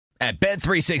At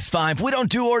Bet365, we don't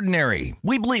do ordinary.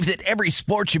 We believe that every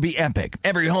sport should be epic.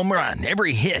 Every home run,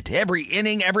 every hit, every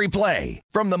inning, every play.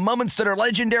 From the moments that are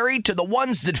legendary to the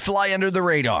ones that fly under the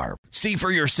radar. See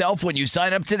for yourself when you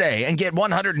sign up today and get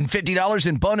 $150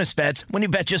 in bonus bets when you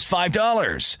bet just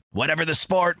 $5. Whatever the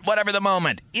sport, whatever the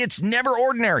moment, it's never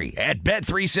ordinary at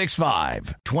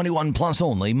Bet365. 21 plus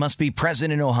only. Must be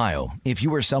present in Ohio. If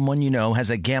you or someone you know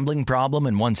has a gambling problem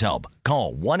and wants help,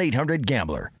 call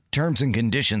 1-800-GAMBLER. Terms and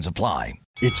conditions apply.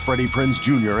 It's Freddie Prinze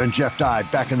Jr. and Jeff Dye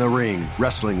back in the ring.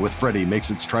 Wrestling with Freddie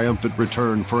makes its triumphant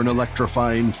return for an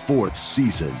electrifying 4th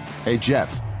season. Hey,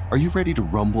 Jeff, are you ready to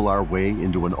rumble our way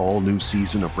into an all-new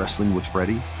season of Wrestling with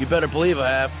Freddie? You better believe I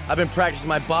have. I've been practicing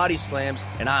my body slams,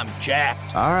 and I'm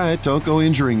jacked. All right, don't go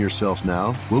injuring yourself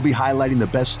now. We'll be highlighting the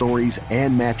best stories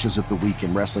and matches of the week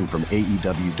in wrestling from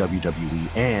AEW,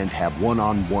 WWE, and have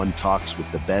one-on-one talks with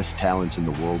the best talents in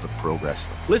the world of pro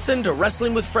wrestling. Listen to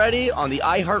Wrestling with Freddie on the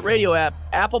iHeartRadio app,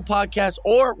 Apple Podcasts,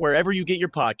 or wherever you get your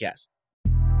podcasts.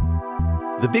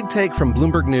 The Big Take from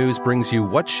Bloomberg News brings you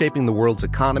what's shaping the world's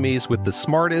economies with the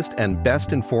smartest and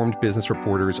best-informed business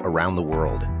reporters around the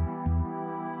world.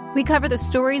 We cover the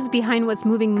stories behind what's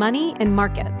moving money and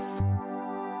markets,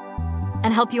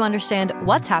 and help you understand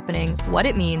what's happening, what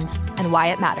it means, and why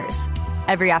it matters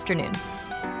every afternoon.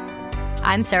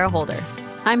 I'm Sarah Holder.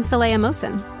 I'm Saleha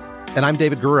Mohsin. And I'm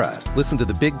David Gura. Listen to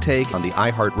The Big Take on the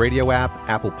iHeartRadio app,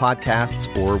 Apple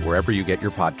Podcasts, or wherever you get your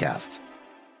podcasts.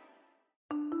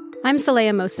 I'm Saleha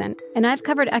Mohsin, and I've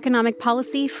covered economic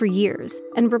policy for years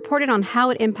and reported on how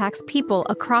it impacts people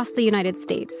across the United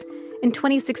States. In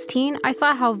 2016, I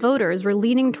saw how voters were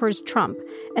leaning towards Trump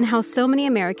and how so many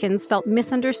Americans felt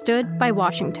misunderstood by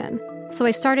Washington. So I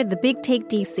started The Big Take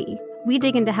DC. We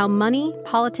dig into how money,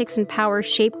 politics, and power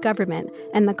shape government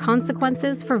and the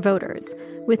consequences for voters.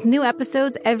 With new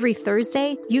episodes every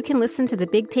Thursday, you can listen to The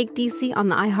Big Take DC on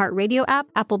the iHeartRadio app,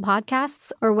 Apple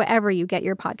Podcasts, or wherever you get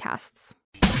your podcasts.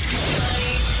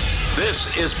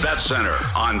 This is Bet Center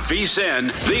on VSiN,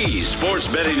 the sports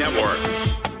betting network.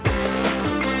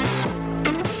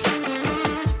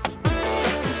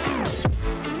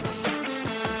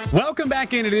 Welcome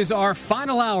back in. It is our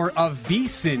final hour of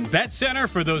VSiN Bet Center.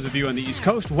 For those of you on the East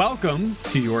Coast, welcome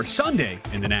to your Sunday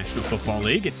in the National Football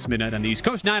League. It's midnight on the East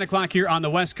Coast, 9 o'clock here on the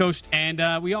West Coast,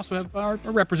 and we also have our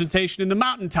representation in the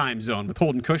Mountain Time Zone with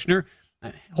Holden Kushner.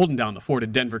 Holding down the fort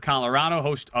in Denver, Colorado,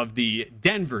 host of the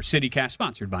Denver CityCast,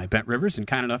 sponsored by Bet Rivers, and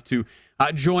kind enough to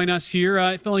join us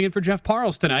here, filling in for Jeff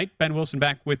Parles tonight. Ben Wilson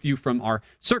back with you from our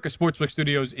Circus Sportsbook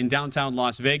studios in downtown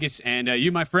Las Vegas. And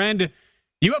you, my friend,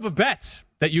 you have a bet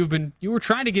that you were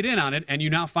trying to get in on it, and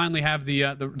you now finally have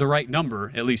the right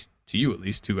number, at least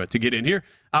to get in here.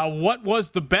 What was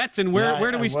the bet, and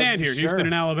where do we stand here, Houston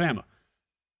and Alabama?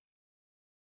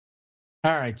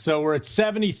 All right, so we're at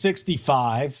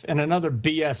 70-65, and another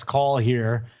BS call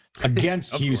here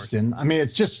against Houston. I mean,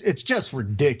 it's just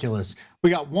ridiculous. We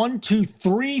got 1, 2,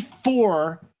 3,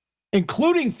 4,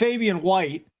 including Fabian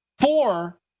White,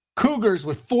 4 Cougars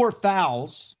with 4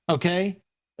 fouls. Okay,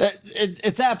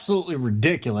 it's absolutely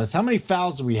ridiculous. How many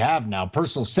fouls do we have now?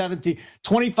 Personal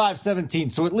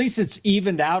 25-17. So at least it's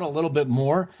evened out a little bit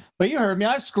more. But you heard me.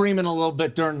 I was screaming a little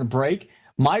bit during the break.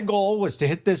 My goal was to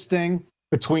hit this thing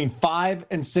between 5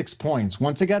 and 6 points.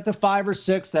 Once it got to 5 or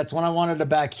 6, that's when I wanted to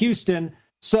back Houston.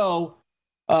 So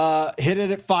hit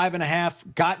it at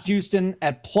 5.5, got Houston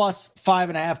at plus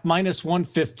 5.5, minus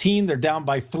 115. They're down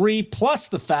by 3 plus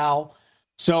the foul.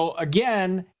 So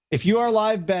again, if you are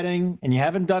live betting and you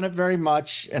haven't done it very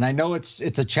much, and I know it's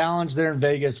a challenge there in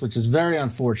Vegas, which is very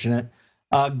unfortunate,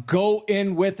 go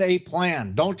in with a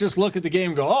plan. Don't just look at the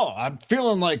game and go, oh, I'm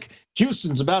feeling like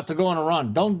Houston's about to go on a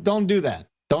run. Don't do that.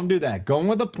 Don't do that. Go in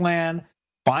with a plan.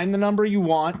 Find the number you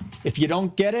want. If you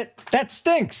don't get it, that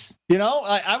stinks. You know,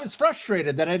 I was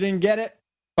frustrated that I didn't get it,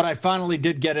 but I finally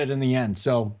did get it in the end.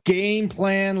 So game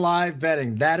plan, live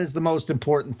betting. That is the most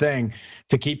important thing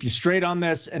to keep you straight on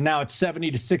this. And now it's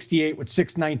 70-68 with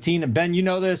 6:19. And Ben, you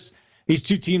know this. These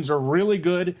two teams are really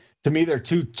good. To me, they're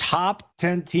two top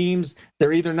 10 teams.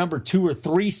 They're either number 2 or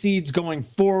 3 seeds going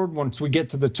forward once we get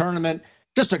to the tournament.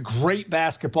 Just a great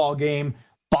basketball game.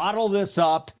 Bottle this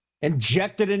up,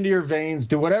 inject it into your veins,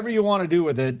 do whatever you want to do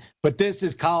with it. But this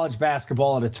is college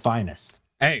basketball at its finest.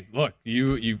 Hey, look,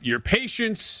 your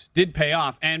patience did pay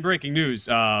off. And breaking news,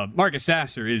 Marcus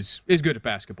Sasser is good at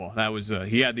basketball. That was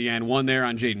he had the and one there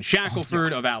on Jaden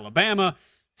Shackelford of Alabama.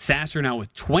 Sasser now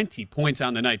with 20 points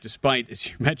on the night, despite,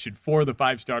 as you mentioned, 4 of the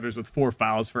 5 starters with 4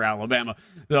 fouls for Alabama.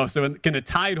 So can the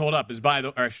Tide hold up?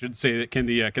 Or I should say, can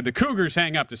the Cougars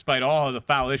hang up despite all of the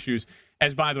foul issues?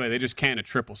 As, by the way, they just can a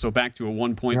triple. So back to a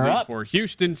 1-point lead for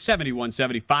Houston,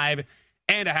 71-75.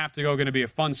 and a half to go. Going to be a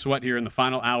fun sweat here in the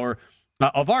final hour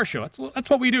of our show. That's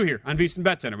what we do here on VSiN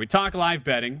Bet Center. We talk live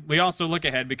betting. We also look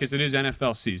ahead because it is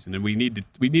NFL season, and we need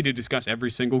to discuss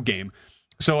every single game.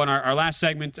 So in our last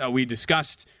segment, we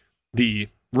discussed the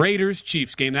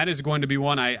Raiders-Chiefs game. That is going to be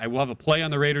one. I will have a play on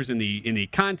the Raiders in the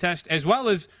contest, as well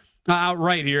as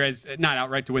outright here, as not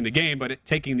outright to win the game, but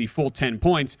taking the full 10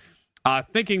 points.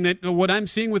 Thinking that what I'm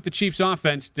seeing with the Chiefs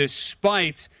offense,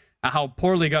 despite how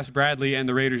poorly Gus Bradley and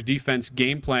the Raiders defense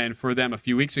game plan for them a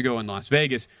few weeks ago in Las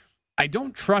Vegas, I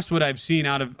don't trust what I've seen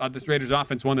out of this Raiders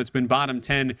offense, one that's been bottom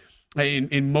 10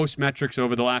 in most metrics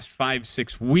over the last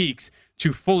 5-6 weeks,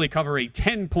 to fully cover a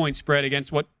 10-point spread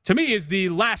against what, to me, is the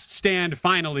last stand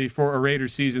finally for a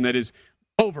Raiders season that is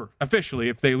over officially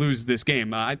if they lose this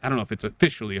game. I don't know if it's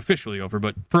officially over,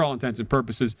 but for all intents and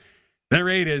purposes, their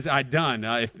Raiders are done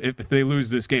if they lose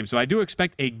this game. So I do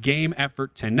expect a game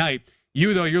effort tonight.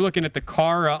 You're looking at the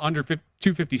Carr under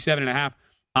 257.5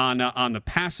 on the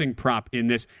passing prop in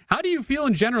this. How do you feel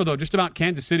in general, though, just about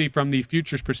Kansas City from the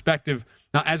futures perspective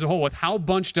as a whole, with how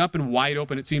bunched up and wide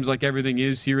open it seems like everything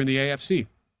is here in the AFC?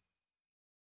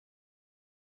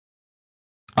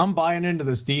 I'm buying into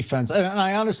this defense. And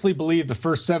I honestly believe the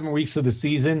first 7 weeks of the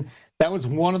season, that was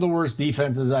one of the worst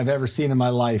defenses I've ever seen in my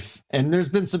life. And there's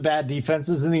been some bad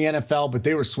defenses in the NFL, but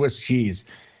they were Swiss cheese.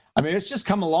 I mean, it's just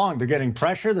come along. They're getting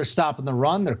pressure. They're stopping the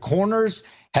run. Their corners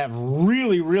have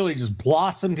really, really just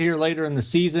blossomed here later in the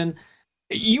season.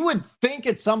 You would think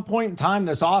at some point in time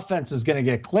this offense is going to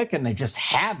get clicking. They just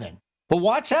haven't. But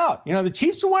watch out. The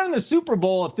Chiefs are winning the Super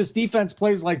Bowl if this defense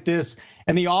plays like this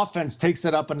and the offense takes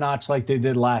it up a notch like they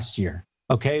did last year.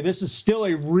 Okay, this is still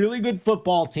a really good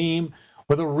football team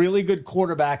with a really good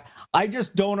quarterback. I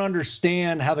just don't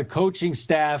understand how the coaching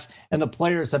staff and the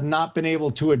players have not been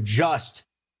able to adjust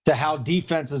to how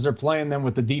defenses are playing them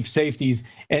with the deep safeties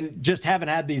and just haven't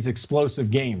had these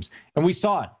explosive games. And we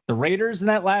saw it. The Raiders in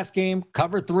that last game,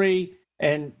 cover 3,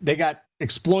 and they got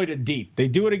exploited deep. They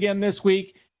do it again this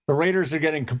week. The Raiders are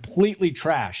getting completely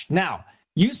trashed. Now,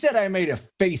 you said I made a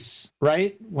face,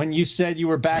 right? When you said you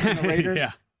were backing the Raiders?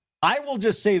 Yeah. I will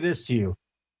just say this to you.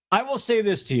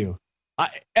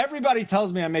 Everybody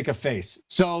tells me I make a face.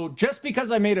 So just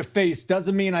because I made a face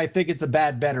doesn't mean I think it's a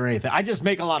bad bet or anything. I just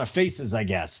make a lot of faces, I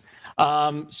guess.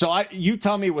 You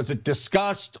tell me, was it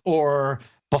disgust or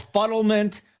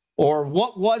befuddlement or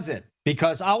what was it?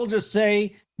 Because I will just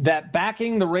say that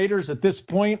backing the Raiders at this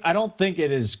point, I don't think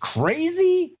it is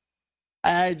crazy.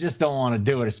 I just don't want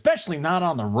to do it, especially not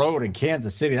on the road in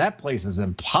Kansas City. That place is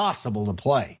impossible to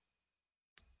play.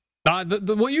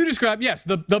 What you described, yes,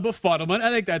 the befuddlement. I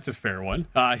think that's a fair one.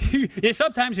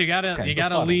 Sometimes you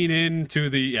gotta lean into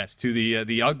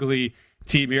the ugly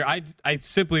team here. I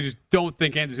simply just don't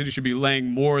think Kansas City should be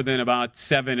laying more than about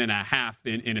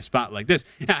 7.5 in a spot like this.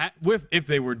 If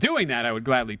they were doing that, I would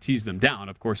gladly tease them down.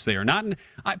 Of course, they are not. And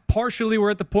partially,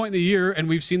 we're at the point in the year, and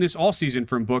we've seen this all season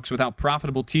from books with how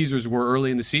profitable teasers were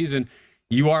early in the season.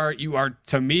 You are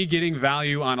to me getting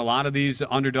value on a lot of these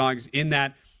underdogs in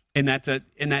that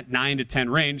 9 to 10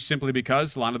 range, simply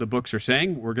because a lot of the books are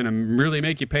saying we're going to really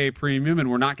make you pay a premium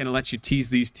and we're not going to let you tease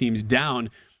these teams down.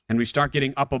 And we start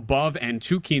getting up above and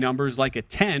 2 key numbers like a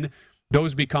 10,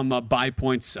 those become buy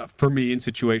points for me in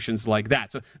situations like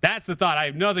that. So that's the thought. I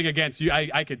have nothing against you.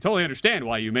 I can totally understand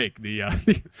why you make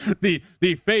the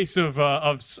face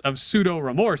of pseudo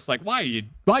remorse. Like, why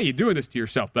are you doing this to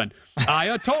yourself, Ben?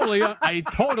 I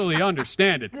totally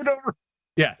understand it.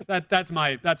 Yes, that's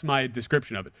my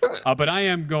description of it. But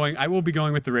I will be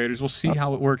going with the Raiders. We'll see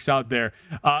how it works out there.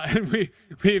 And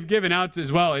we've given out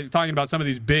as well, talking about some of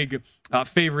these big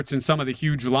favorites and some of the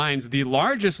huge lines. The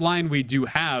largest line we do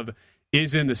have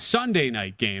is in the Sunday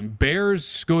night game.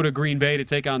 Bears go to Green Bay to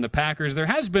take on the Packers. There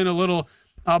has been a little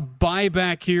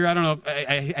buyback here. I don't know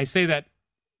if I say that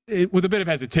with a bit of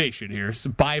hesitation here. So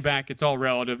buyback, it's all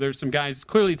relative. There's some guys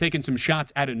clearly taking some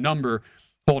shots at a number,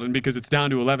 Holden, because it's down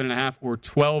to 11.5 or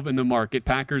 12 in the market.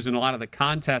 Packers in a lot of the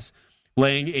contests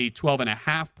laying a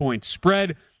 12.5 point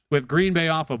spread, with Green Bay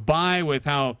off a bye, with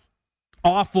how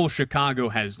awful Chicago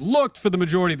has looked for the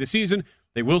majority of the season.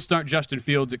 They will start Justin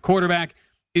Fields at quarterback.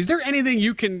 Is there anything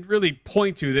you can really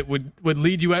point to that would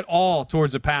lead you at all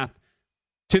towards a path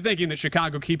to thinking that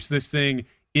Chicago keeps this thing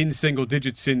in single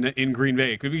digits in Green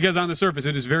Bay? Because on the surface,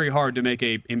 it is very hard to make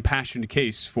a impassioned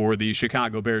case for the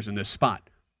Chicago Bears in this spot.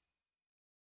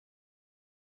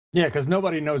 Yeah, because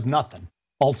nobody knows nothing.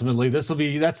 Ultimately,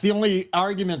 that's the only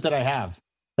argument that I have,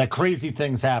 that crazy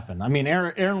things happen. I mean,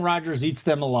 Aaron Rodgers eats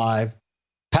them alive.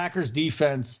 Packers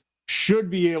defense should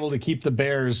be able to keep the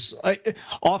Bears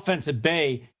offense at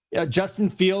bay. Justin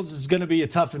Fields is going to be a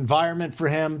tough environment for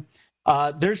him.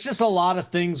 There's just a lot of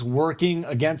things working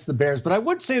against the Bears. But I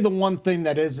would say the one thing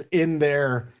that is in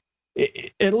their,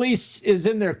 at least is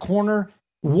in their corner,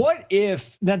 what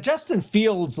if, now Justin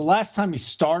Fields, the last time he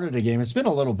started a game, it's been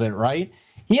a little bit, right?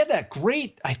 He had that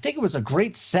great, I think it was a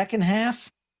great second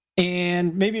half.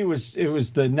 And maybe it was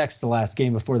the next to last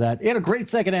game before that. He had a great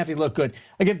second half. He looked good.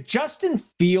 Like if Justin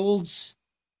Fields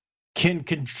can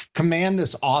command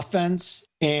this offense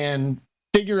and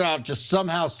figure out just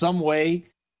somehow, some way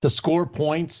to score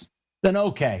points, then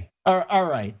okay. All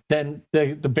right. Then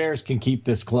the Bears can keep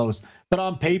this close. But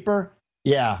on paper,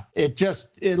 yeah,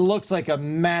 it looks like a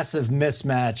massive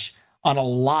mismatch on a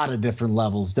lot of different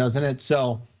levels, doesn't it?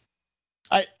 So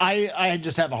I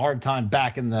just have a hard time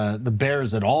backing the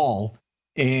Bears at all.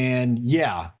 And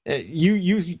yeah,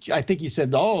 I think you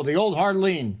said, the old hard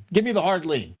lean. Give me the hard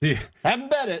lean. Yeah.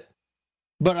 Haven't bet it,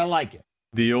 but I like it.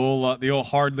 The old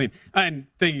hard lean. And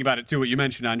thinking about it too, what you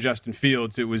mentioned on Justin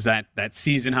Fields, it was that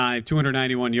season high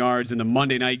 291 yards in the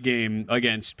Monday night game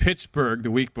against Pittsburgh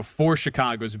the week before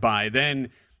Chicago's bye.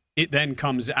 Then it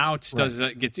comes out,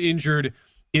 gets injured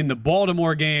in the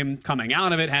Baltimore game. Coming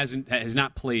out of it, has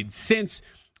not played since.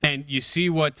 And you see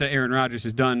what Aaron Rodgers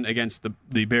has done against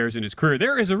the Bears in his career.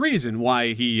 There is a reason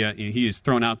why he has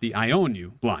thrown out the "I own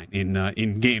you" line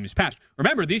in games past.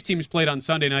 Remember, these teams played on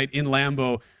Sunday night in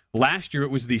Lambeau. Last year, it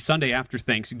was the Sunday after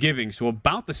Thanksgiving, so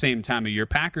about the same time of year.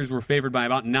 Packers were favored by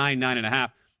about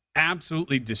 9.5.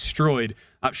 Absolutely destroyed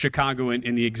Chicago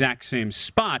in the exact same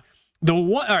spot. The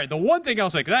one thing I'll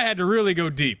say, because I had to really go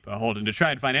deep, Holden, to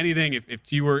try and find anything.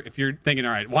 If you're thinking,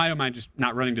 all right, why am I just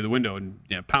not running to the window and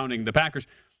pounding the Packers?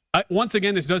 Once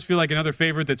again, this does feel like another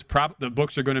favorite that's the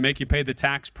books are going to make you pay the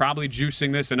tax, probably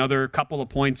juicing this another couple of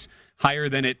points higher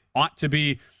than it ought to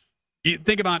be. You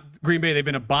think about Green Bay, they've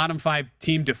been a bottom 5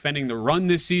 team defending the run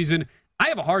this season. I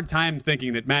have a hard time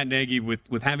thinking that Matt Nagy,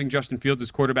 with having Justin Fields as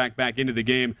quarterback back into the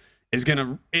game, is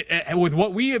going to, with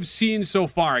what we have seen so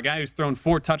far, a guy who's thrown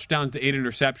 4 touchdowns to 8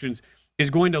 interceptions,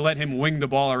 is going to let him wing the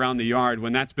ball around the yard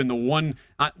when that's been the one,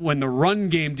 when the run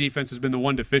game defense has been the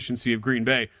one deficiency of Green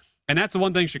Bay. And that's the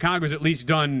one thing Chicago's at least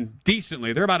done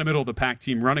decently. They're about a middle-of-the-pack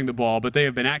team running the ball, but they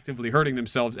have been actively hurting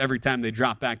themselves every time they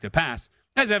drop back to pass,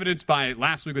 as evidenced by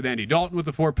last week with Andy Dalton with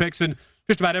the 4 picks, and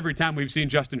just about every time we've seen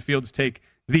Justin Fields take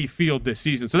the field this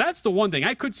season. So that's the one thing.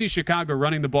 I could see Chicago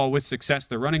running the ball with success.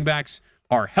 Their running backs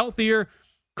are healthier.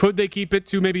 Could they keep it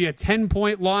to maybe a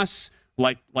 10-point loss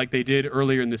like they did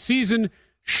earlier in the season?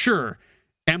 Sure.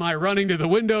 Am I running to the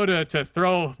window to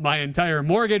throw my entire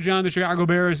mortgage on the Chicago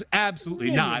Bears?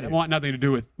 Absolutely not. I want nothing to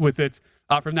do with it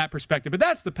from that perspective. But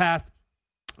that's the path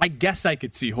I guess I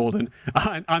could see Holden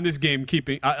on this game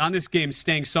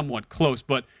staying somewhat close,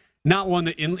 but not one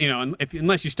that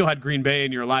unless you still had Green Bay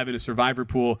and you're alive in a survivor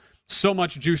pool, so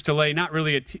much juice to lay. Not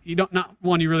really not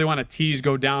one you really want to tease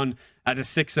go down at a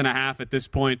 6.5 at this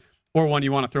point, or one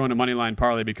you want to throw in a money line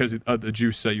parlay because of the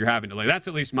juice you're having to lay. That's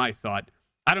at least my thought.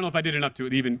 I don't know if I did enough to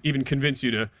even convince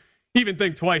you to even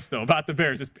think twice though about the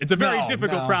Bears. It's a very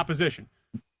difficult proposition.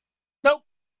 Nope.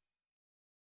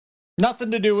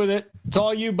 Nothing to do with it. It's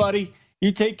all you, buddy.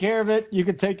 You take care of it. You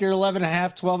can take your 11.5,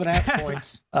 12.5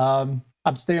 points.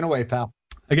 I'm staying away, pal.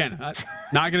 Again,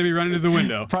 not going to be running to the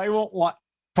window. Probably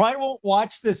won't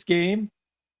watch this game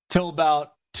till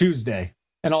about Tuesday.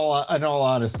 In all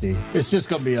honesty, it's just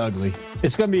going to be ugly.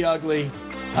 It's going to be ugly.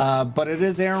 But it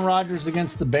is Aaron Rodgers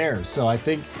against the Bears, so I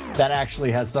think that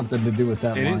actually has something to do with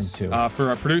that line too. For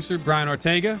our producer Brian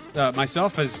Ortega,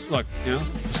 myself,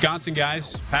 Wisconsin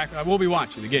guys, we'll be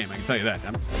watching the game. I can tell you that.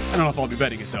 I don't know if I'll be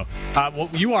betting it though.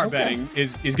 What you are betting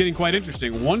is getting quite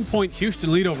interesting. 1-point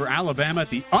Houston lead over Alabama at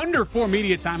the under 4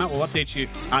 media timeout. We'll update you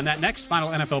on that next. Final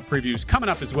NFL previews coming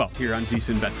up as well here on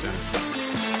VSiN Bet Center.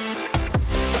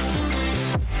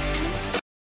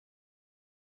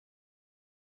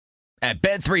 At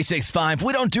Bet365,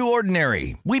 we don't do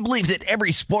ordinary. We believe that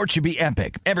every sport should be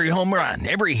epic. Every home run,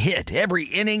 every hit, every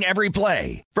inning, every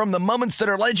play. From the moments that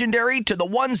are legendary to the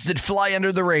ones that fly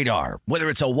under the radar. Whether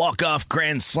it's a walk-off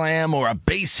grand slam or a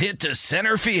base hit to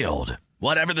center field.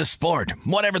 Whatever the sport,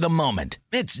 whatever the moment.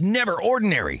 It's never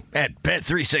ordinary at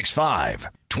Bet365.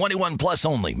 21 plus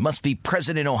only. Must be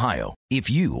present in Ohio. If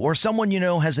you or someone you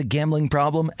know has a gambling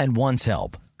problem and wants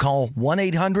help, call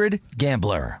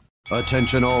 1-800-GAMBLER.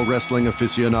 Attention all wrestling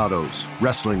aficionados.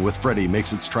 Wrestling with Freddie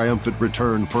makes its triumphant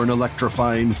return for an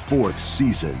electrifying 4th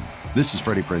season. This is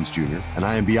Freddie Prinze Jr., and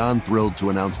I am beyond thrilled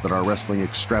to announce that our wrestling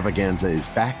extravaganza is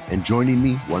back, and joining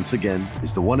me once again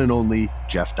is the one and only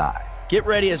Jeff Dye. Get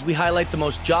ready as we highlight the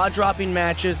most jaw-dropping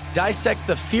matches, dissect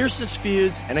the fiercest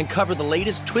feuds, and uncover the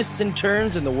latest twists and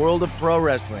turns in the world of pro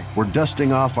wrestling. We're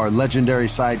dusting off our legendary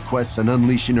side quests and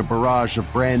unleashing a barrage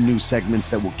of brand new segments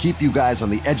that will keep you guys on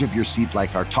the edge of your seat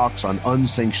like our talks on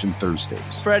Unsanctioned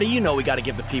Thursdays. Freddie, you know we got to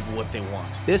give the people what they want.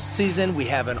 This season, we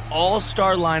have an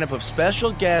all-star lineup of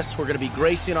special guests who are going to be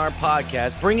gracing our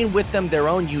podcast, bringing with them their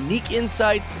own unique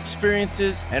insights,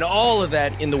 experiences, and all of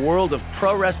that in the world of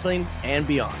pro wrestling and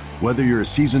beyond. Whether you're a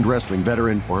seasoned wrestling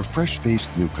veteran or a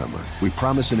fresh-faced newcomer, we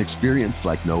promise an experience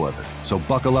like no other. So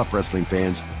buckle up, wrestling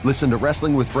fans. Listen to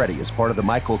Wrestling with Freddie as part of the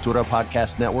My Cultura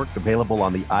Podcast Network, available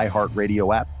on the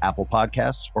iHeartRadio app, Apple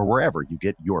Podcasts, or wherever you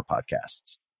get your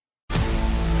podcasts.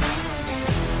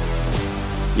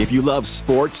 If you love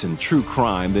sports and true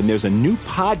crime, then there's a new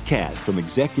podcast from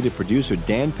executive producer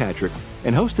Dan Patrick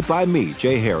and hosted by me,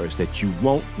 Jay Harris, that you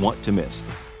won't want to miss.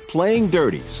 Playing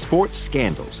Dirty: Sports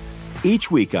Scandals.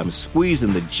 Each week, I'm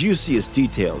squeezing the juiciest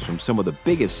details from some of the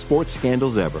biggest sports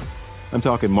scandals ever. I'm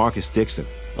talking Marcus Dixon,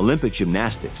 Olympic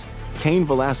gymnastics, Cain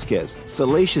Velasquez,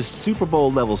 salacious Super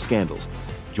Bowl-level scandals.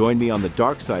 Join me on the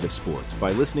dark side of sports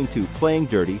by listening to Playing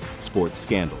Dirty: Sports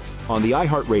Scandals on the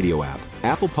iHeartRadio app,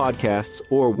 Apple Podcasts,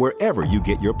 or wherever you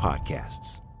get your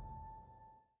podcasts.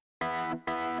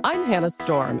 I'm Hannah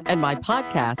Storm, and my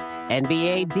podcast,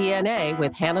 NBA DNA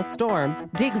with Hannah Storm,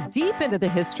 digs deep into the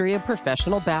history of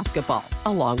professional basketball,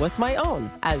 along with my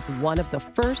own, as one of the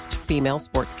first female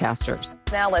sportscasters.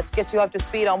 Now let's get you up to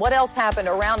speed on what else happened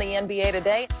around the NBA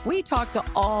today. We talk to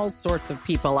all sorts of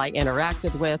people I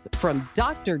interacted with, from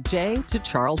Dr. J to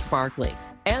Charles Barkley,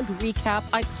 and recap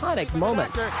iconic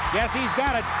moments. Yes, he's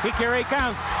got it. Here he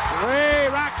comes. Way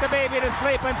rock the baby to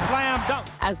sleep and slam dunk.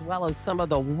 As well as some of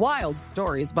the wild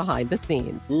stories behind the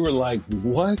scenes. We were like,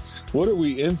 what? What are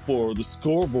we in for? The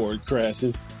scoreboard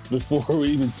crashes before we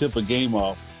even tip a game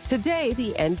off. Today,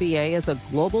 the NBA is a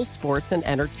global sports and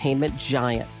entertainment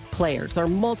giant. Players are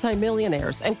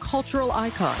multimillionaires and cultural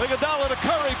icons. Iguodala to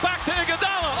Curry, back to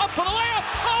Iguodala, up for the layup.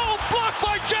 Oh, blocked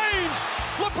by James.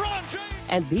 LeBron James.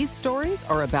 And these stories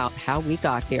are about how we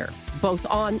got here, both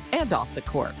on and off the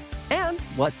court. And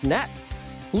what's next?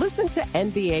 Listen to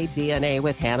NBA DNA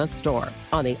with Hannah Storm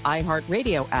on the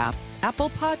iHeartRadio app, Apple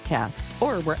Podcasts,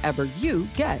 or wherever you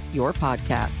get your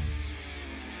podcasts.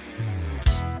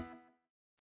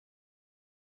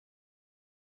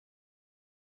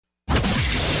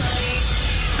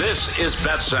 This is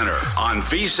BetCenter on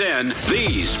VSiN,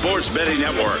 the Sports Betting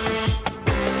Network.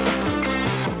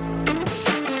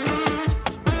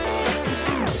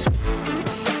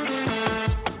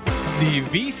 The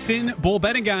VSiN Bowl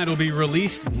Betting Guide will be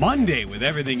released Monday with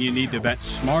everything you need to bet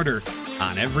smarter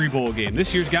on every bowl game.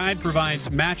 This year's guide provides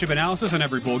matchup analysis on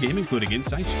every bowl game, including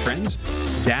insights, trends,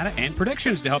 data, and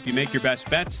predictions to help you make your best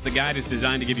bets. The guide is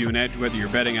designed to give you an edge whether you're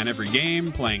betting on every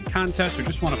game, playing contests, or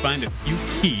just want to find a few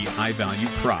key high-value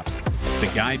props. The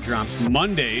guide drops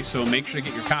Monday, so make sure to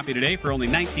get your copy today for only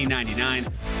 $19.99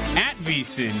 at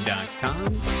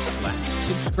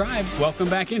vsin.com/subscribe. Welcome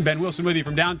back in. Ben Wilson with you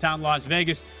from downtown Las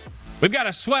Vegas. We've got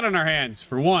a sweat on our hands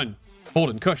for one.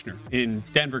 Holden Kushner in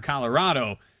Denver,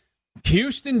 Colorado.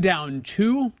 Houston down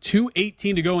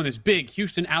 2:18 to go in this big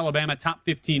Houston-Alabama top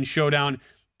 15 showdown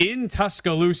in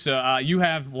Tuscaloosa. You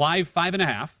have live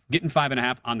 5.5, getting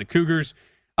 5.5 on the Cougars.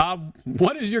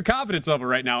 What is your confidence level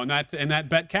right now in that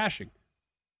bet cashing?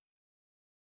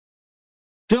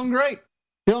 Feeling great.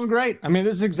 I mean,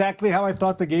 this is exactly how I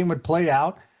thought the game would play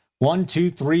out. 1,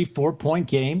 2, 3, 4-point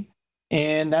game.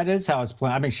 And that is how it's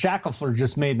playing. I mean, Shackelford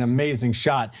just made an amazing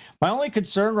shot. My only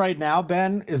concern right now,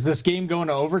 Ben, is this game going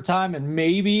to overtime and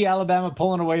maybe Alabama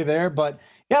pulling away there. But,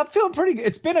 yeah, I'm feeling pretty good.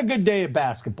 It's been a good day of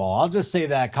basketball. I'll just say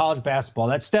that, college basketball.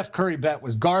 That Steph Curry bet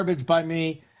was garbage by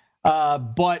me.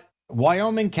 But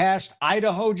Wyoming cashed.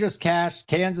 Idaho just cashed.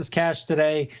 Kansas cashed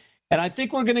today. And I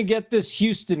think we're going to get this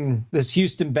Houston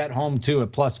bet home, too,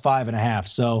 at plus 5.5.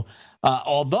 So,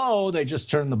 although they just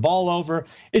turned the ball over,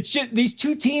 it's just these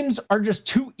two teams are just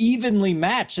too evenly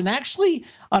matched. And actually,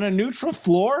 on a neutral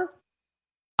floor,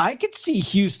 I could see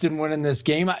Houston winning this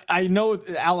game. I know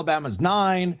Alabama's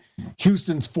 9,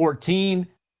 Houston's 14.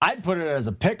 I'd put it as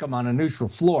a pick 'em on a neutral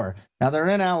floor. Now, they're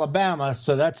in Alabama,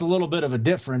 so that's a little bit of a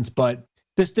difference, but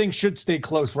this thing should stay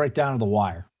close right down to the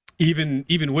wire. Even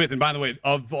with, and by the way,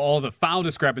 of all the foul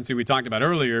discrepancy we talked about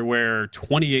earlier, where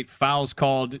 28 fouls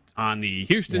called on the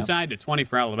Houston side to 20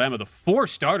 for Alabama, the 4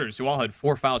 starters who all had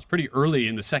 4 fouls pretty early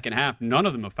in the second half, none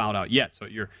of them have fouled out yet. So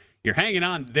you're hanging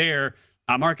on there.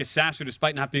 Marcus Sasser,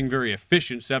 despite not being very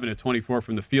efficient, 7 of 24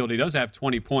 from the field, he does have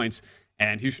 20 points,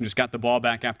 and Houston just got the ball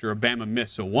back after a Bama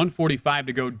miss. So 1:45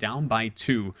 to go, down by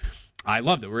 2. I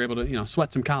love that we're able to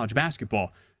sweat some college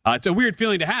basketball It's a weird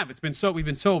feeling to have. We've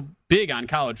been so big on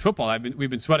college football. We've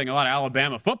been sweating a lot of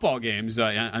Alabama football games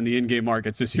on the in-game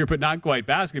markets this year, but not quite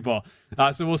basketball.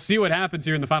 So we'll see what happens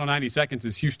here in the final 90 seconds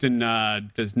as Houston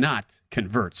does not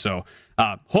convert. So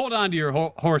hold on to your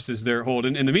horses there,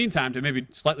 Holden. In the meantime, to maybe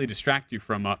slightly distract you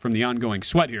from the ongoing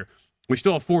sweat here, we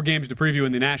still have 4 games to preview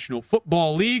in the National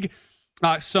Football League.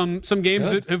 Some games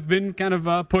that have been kind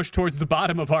of pushed towards the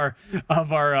bottom of our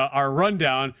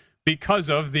rundown because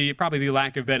of probably the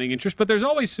lack of betting interest, but there's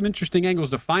always some interesting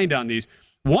angles to find on these.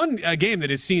 One game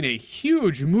that has seen a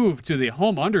huge move to the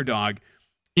home underdog,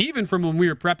 even from when we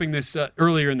were prepping this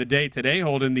earlier in the day today,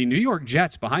 Holden, the New York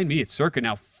Jets behind me at Circa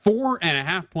now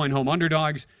 4.5-point home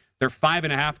underdogs. They're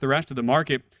 5.5 the rest of the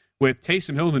market, with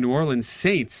Taysom Hill and the New Orleans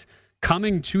Saints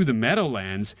coming to the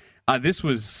Meadowlands. This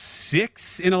was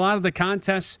 6 in a lot of the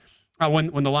contests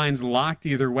when the lines locked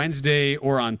either Wednesday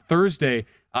or on Thursday.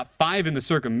 5 in the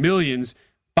Circa Millions,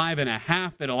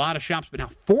 5.5 at a lot of shops, but now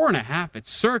 4.5 at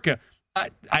Circa.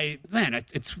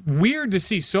 It's weird to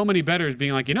see so many bettors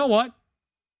being like, you know what?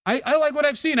 I like what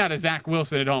I've seen out of Zach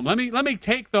Wilson at home. Let me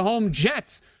take the home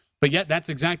Jets. But yet that's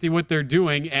exactly what they're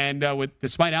doing. And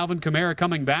despite Alvin Kamara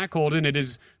coming back, Holden,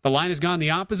 the line has gone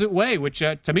the opposite way, which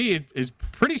to me is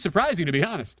pretty surprising, to be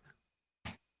honest.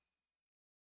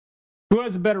 Who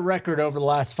has a better record over the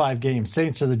last 5 games,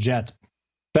 Saints or the Jets?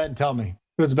 Ben, tell me.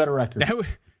 Who has a better record?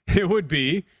 It would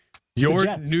be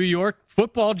your New York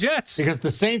Football Jets. Because the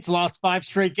Saints lost 5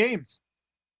 straight games.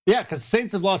 Yeah, because the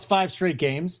Saints have lost 5 straight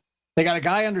games. They got a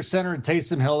guy under center in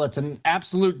Taysom Hill that's an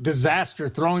absolute disaster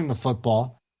throwing the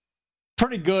football.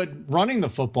 Pretty good running the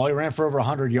football. He ran for over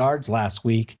 100 yards last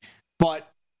week.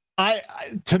 But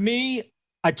to me,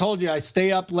 I told you I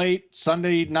stay up late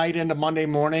Sunday night into Monday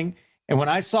morning. And when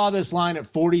I saw this line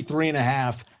at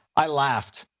 43.5, I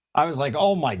laughed. I was like,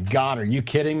 oh, my God, are you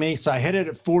kidding me? So I hit it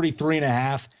at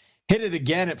 43.5, hit it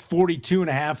again at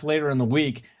 42.5 later in the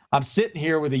week. I'm sitting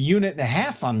here with 1.5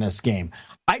 units on this game.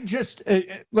 I just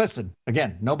listen,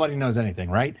 again, nobody knows anything,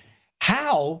 right?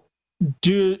 How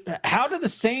do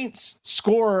the Saints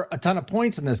score a ton of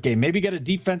points in this game? Maybe get a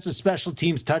defensive special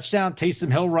teams touchdown. Taysom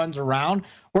Hill runs around.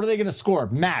 What are they going to score?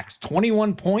 Max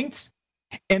 21 points.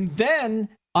 And then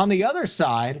on the other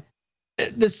side,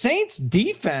 the Saints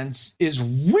defense is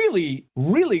really,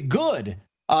 really good.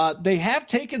 They have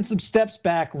taken some steps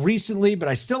back recently, but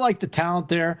I still like the talent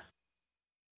there.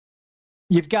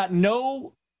 You've got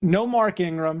no Mark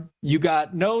Ingram. You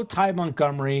got no Ty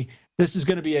Montgomery. This is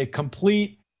going to be a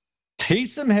complete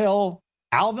Taysom Hill,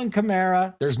 Alvin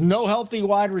Kamara. There's no healthy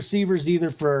wide receivers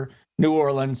either for New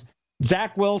Orleans.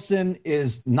 Zach Wilson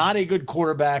is not a good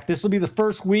quarterback. This will be the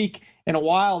first week in a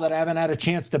while that I haven't had a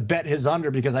chance to bet his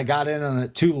under because I got in on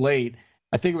it too late.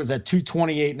 I think it was at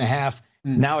 228.5.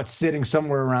 Now it's sitting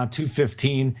somewhere around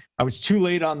 215. I was too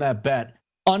late on that bet.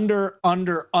 Under.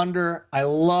 I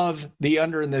love the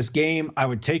under in this game. I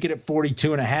would take it at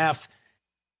 42.5.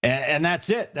 And that's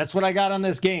it. That's what I got on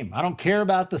this game. I don't care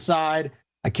about the side.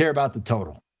 I care about the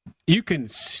total. You can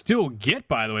still get,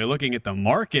 by the way, looking at the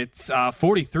markets,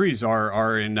 43s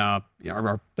are in.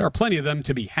 There are plenty of them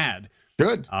to be had.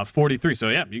 Good. 43. So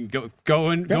yeah, you can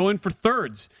go in for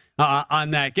thirds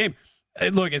on that game.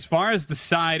 Look, as far as the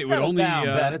side, it would only.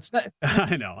 It's not,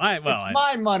 I know. It's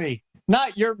my money,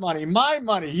 not your money. My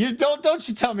money. You don't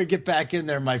you tell me to get back in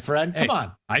there, my friend. Come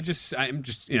on. I'm just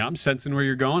I'm sensing where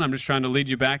you're going. I'm just trying to lead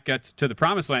you back to the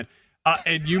promised land.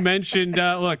 And you mentioned,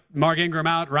 look, Mark Ingram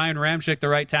out, Ryan Ramczyk, the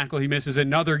right tackle. He misses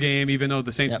another game, even though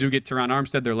the Saints do get Teron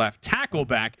Armstead, their left tackle,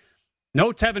 back.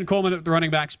 No Tevin Coleman at the running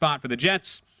back spot for the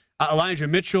Jets. Elijah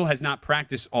Mitchell has not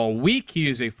practiced all week. He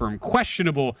is a firm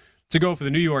questionable to go for the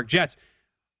New York Jets.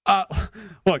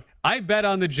 Look, I bet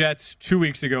on the Jets 2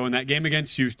 weeks ago in that game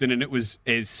against Houston, and it was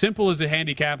as simple as a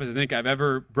handicap as I think I've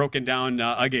ever broken down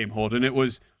a game, Holden. It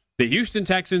was the Houston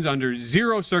Texans, under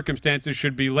zero circumstances,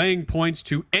 should be laying points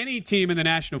to any team in the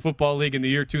National Football League in the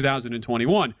year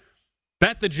 2021.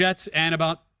 Bet the Jets, and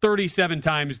about 37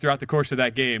 times throughout the course of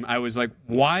that game, I was like,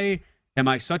 why am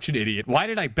I such an idiot? Why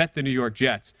did I bet the New York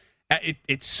Jets?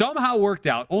 It somehow worked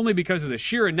out only because of the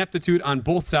sheer ineptitude on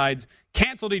both sides,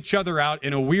 canceled each other out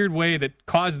in a weird way that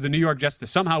caused the New York Jets to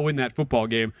somehow win that football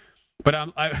game. But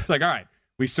I was like, all right,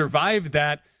 we survived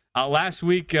that. Last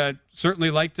week,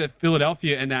 certainly liked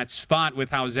Philadelphia in that spot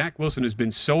with how Zach Wilson has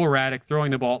been so erratic,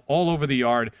 throwing the ball all over the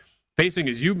yard, facing,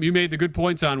 as you made the good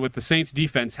points on with the Saints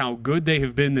defense, how good they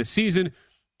have been this season.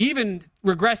 Even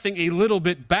regressing a little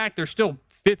bit back, they're still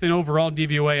 5th in overall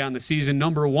DVOA on the season,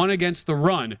 number 1 against the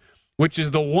run, which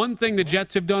is the one thing the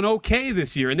Jets have done okay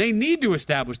this year, and they need to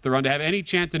establish the run to have any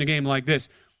chance in a game like this.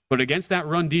 But against that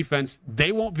run defense,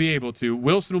 they won't be able to.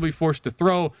 Wilson will be forced to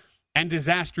throw. and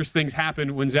disastrous things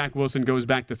happen when Zach Wilson goes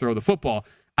back to throw the football.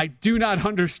 I do not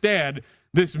understand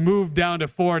this move down to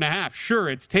 4.5. Sure,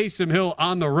 it's Taysom Hill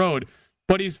on the road,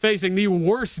 but he's facing the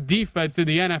worst defense in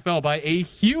the NFL by a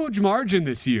huge margin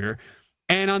this year.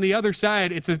 And on the other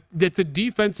side, it's a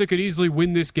defense that could easily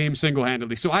win this game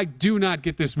single-handedly. So I do not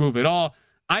get this move at all.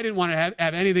 I didn't want to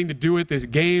have anything to do with this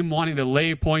game, wanting to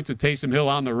lay points with Taysom Hill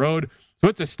on the road. So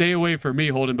it's a stay away for me,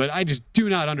 Holden. But I just do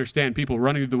not understand people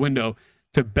running to the window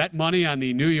to bet money on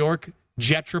the New York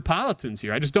Jetropolitans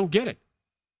here. I just don't get it.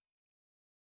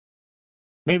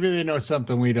 Maybe they know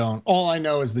something we don't. All I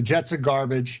know is the Jets are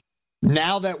garbage.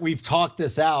 Now that we've talked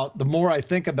this out, the more I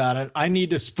think about it, I need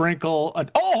to sprinkle.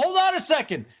 Hold on a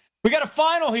second. We got a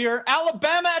final here.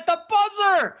 Alabama at the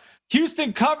buzzer.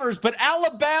 Houston covers, but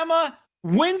Alabama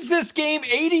wins this game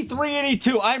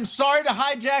 83-82. I'm sorry to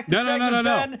hijack the segment,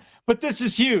 Ben, but this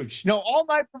is huge. All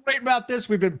night we're waiting about this.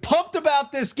 We've been pumped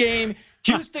about this game.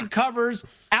 Houston covers.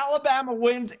 Alabama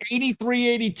wins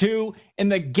 83-82 in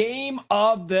the game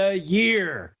of the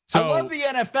year. I love the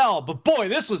NFL, but boy,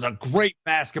 this was a great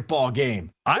basketball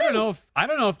game. I don't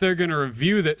know if they're going to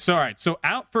review that. So, all right. So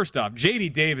first off, J.D.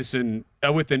 Davison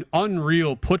with an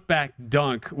unreal putback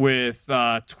dunk with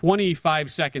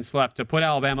 25 seconds left to put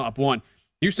Alabama up 1.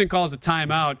 Houston calls a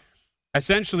timeout,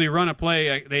 essentially run a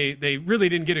play. They really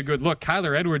didn't get a good look.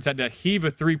 Kyler Edwards had to heave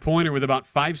a three-pointer with about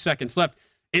 5 seconds left.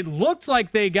 It looked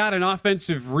like they got an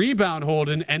offensive rebound,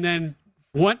 Holden, and then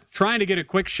trying to get a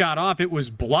quick shot off. It was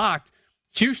blocked.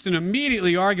 Houston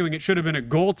immediately arguing it should have been a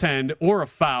goaltend or a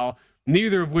foul,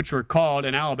 neither of which were called,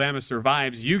 and Alabama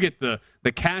survives. You get the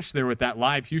cash there with that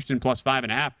live Houston plus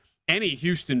 5.5. Any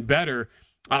Houston better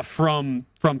from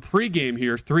pregame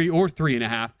here, 3 or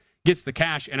 3.5, gets the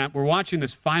cash. And we're watching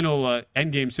this final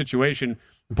endgame situation.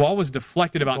 Ball was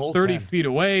deflected about 30 feet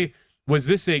away. Was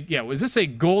this a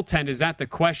goaltend? Is that the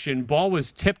question? Ball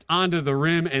was tipped onto the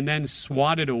rim and then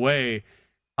swatted away.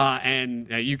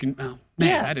 You can,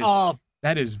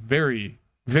 that is very,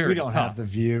 very We don't tough. have the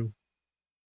view.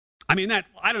 I mean,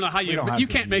 I don't know how you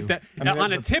can't make that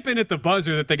on a tip in at the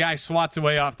buzzer that the guy swats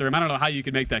away off the rim. I don't know how you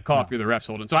can make that call if you're the refs,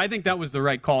 Holden. So I think that was the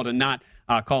right call to not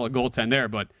call a goaltend there.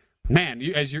 But man,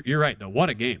 you're right though. What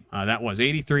a game that was.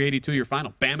 83-82 your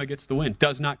final. Bama gets the win.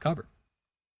 Does not cover.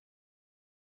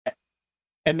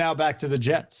 And now back to the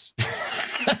Jets.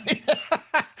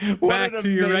 Back to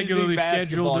your regularly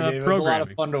scheduled programming. It was a lot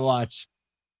of fun to watch.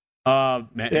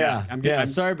 Man, I'm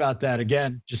sorry about that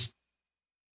again. Just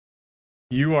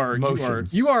you are. Look,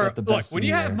 when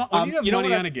you have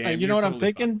money on a game, you know what I'm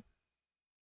thinking?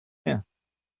 Fine.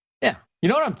 Yeah. You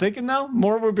know what I'm thinking though?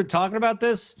 More we've been talking about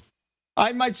this.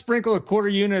 I might sprinkle a quarter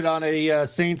unit on a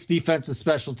Saints defensive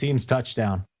special teams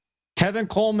touchdown. Tevin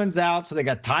Coleman's out, so they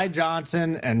got Ty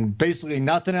Johnson and basically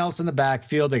nothing else in the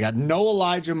backfield. They got no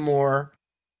Elijah Moore.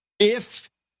 If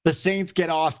the Saints get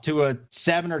off to a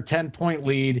 7 or 10 point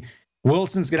lead,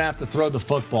 Wilson's going to have to throw the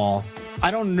football. I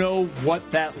don't know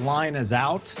what that line is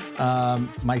out.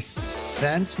 My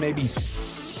sense, maybe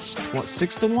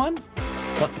 6-1.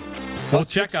 We'll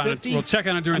check on it. We'll check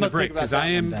on it during the break because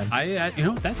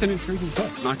that's an intriguing call.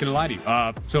 I'm not going to lie to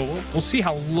you. So we'll see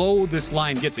how low this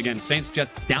line gets. Again, Saints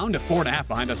Jets down to 4.5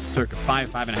 behind us, circa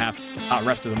 5.5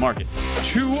 rest of the market.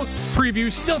 2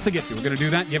 previews still to get to. We're going to do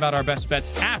that. Give out our best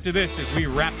bets after this as we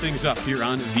wrap things up here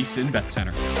on VSiN Bet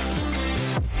Center.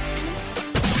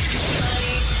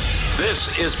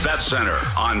 This is Bet Center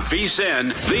on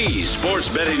VSiN, the Sports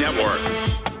Betting Network.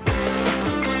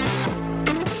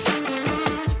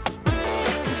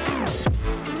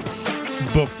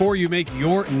 Before you make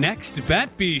your next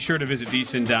bet, be sure to visit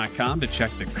VSiN.com to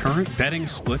check the current betting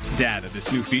splits data.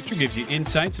 This new feature gives you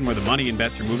insights on where the money and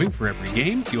bets are moving for every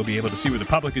game. You'll be able to see where the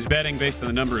public is betting based on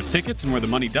the number of tickets and where the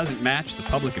money doesn't match the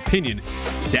public opinion.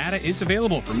 Data is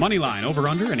available for money line, over,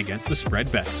 under, and against the spread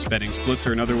bets. Betting splits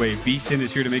are another way VSiN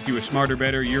is here to make you a smarter,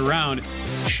 better year-round.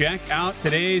 Check out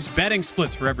today's betting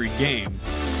splits for every game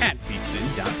at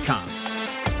VSiN.com.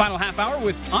 Final half hour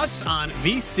with us on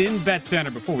VSiN Bet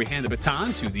Center before we hand the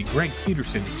baton to the Greg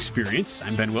Peterson Experience.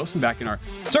 I'm Ben Wilson back in our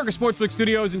Circus Sportsbook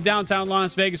studios in downtown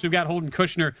Las Vegas. We've got Holden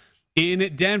Kushner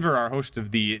in Denver, our host of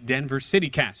the Denver City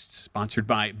Cast, sponsored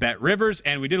by Bet Rivers.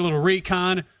 And we did a little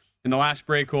recon in the last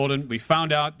break, Holden. We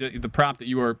found out the prop that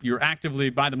you're actively,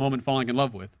 by the moment, falling in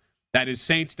love with. That is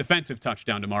Saints defensive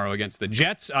touchdown tomorrow against the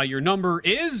Jets. Your number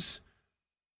is...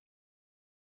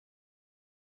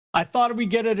 I thought we'd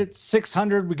get it at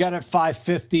 600. We got it at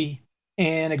 550.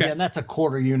 And again, that's a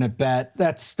quarter unit bet.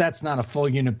 That's not a full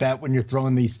unit bet when you're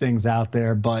throwing these things out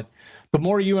there. But the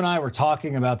more you and I were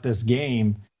talking about this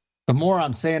game, the more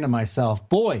I'm saying to myself,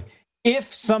 boy,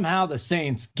 if somehow the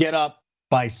Saints get up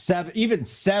by 7, even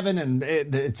 7, and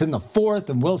it's in the 4th,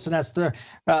 and Wilson has to.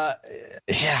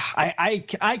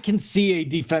 I can see a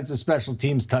defensive special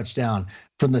teams touchdown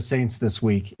from the Saints this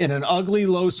week in an ugly,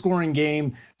 low-scoring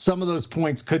game. Some of those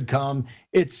points could come.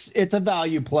 It's a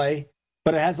value play,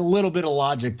 but it has a little bit of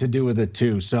logic to do with it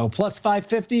too. So plus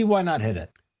 550, why not hit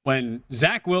it? When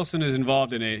Zach Wilson is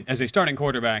involved as a starting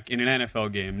quarterback in an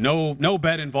NFL game, no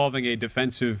bet involving a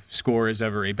defensive score is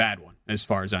ever a bad one, as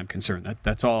far as I'm concerned.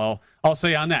 That's all I'll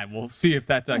say on that. We'll see if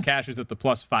that cashes at the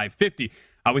plus 550.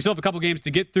 We still have a couple games to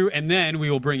get through, and then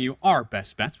we will bring you our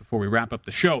best bets before we wrap up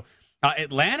the show.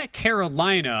 Atlanta,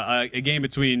 Carolina, a game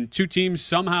between two teams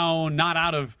somehow not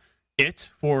out of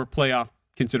it for playoff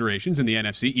considerations in the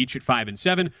NFC, each at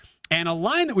 5-7, and a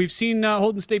line that we've seen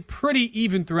Holden stay pretty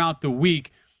even throughout the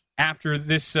week. After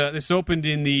this opened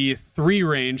in the 3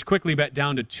 range, quickly bet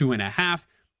down to 2.5.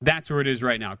 That's where it is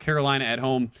right now. Carolina at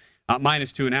home,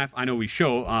 minus 2.5. I know we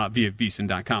show via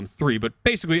VSiN.com 3, but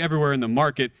basically everywhere in the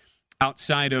market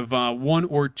outside of 1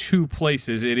 or 2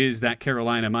 places, it is that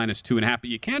Carolina minus 2.5. But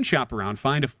you can shop around,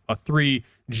 find a 3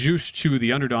 juice to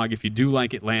the underdog if you do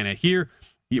like Atlanta here.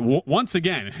 Once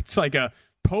again, it's like a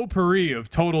potpourri of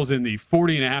totals in the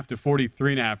 40.5 to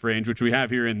 43.5 range, which we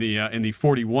have here in the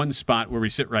 41 spot where we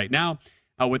sit right now,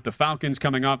 with the Falcons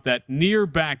coming off that near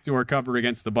backdoor cover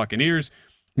against the Buccaneers.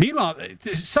 Meanwhile,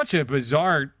 it's such a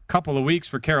bizarre couple of weeks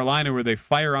for Carolina where they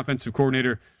fire offensive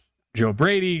coordinator Joe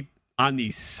Brady on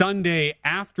the Sunday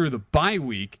after the bye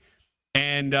week,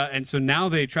 and so now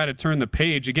they try to turn the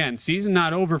page again. Season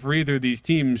not over for either of these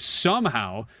teams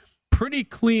somehow. Pretty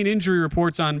clean injury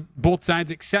reports on both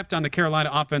sides, except on the Carolina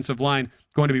offensive line,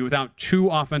 going to be without 2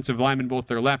 offensive linemen, both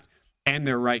their left and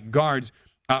their right guards.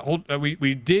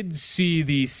 We did see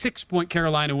the 6-point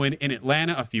Carolina win in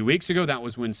Atlanta a few weeks ago. That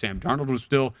was when Sam Darnold was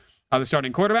still the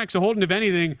starting quarterback. So, Holden, if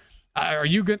anything, are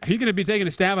you going to be taking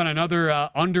a stab on another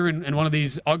under in one of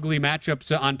these ugly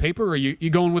matchups on paper, or are you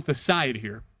going with the side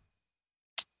here?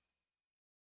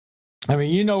 I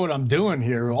mean, you know what I'm doing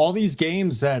here. All these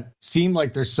games that seem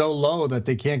like they're so low that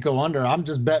they can't go under, I'm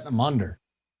just betting them under.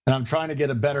 And I'm trying to get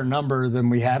a better number than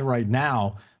we had right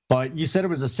now. But you said it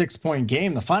was a 6-point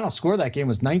game. The final score of that game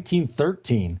was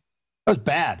 19-13. That was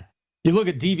bad. You look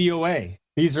at DVOA.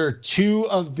 These are two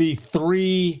of the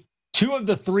three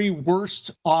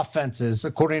worst offenses,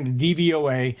 according to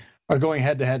DVOA, are going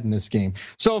head-to-head in this game.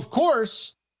 So, of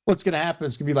course, what's going to happen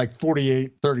is going to be like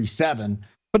 48-37.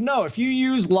 But no, if you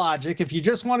use logic, if you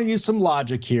just want to use some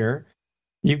logic here,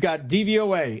 you've got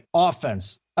DVOA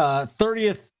offense,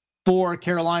 30th for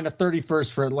Carolina,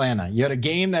 31st for Atlanta. You had a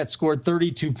game that scored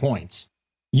 32 points.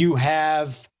 You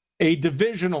have a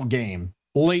divisional game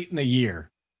late in the year.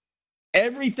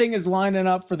 Everything is lining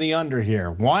up for the under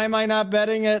here. Why am I not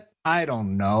betting it? I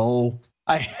don't know.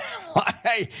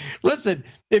 Listen,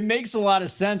 it makes a lot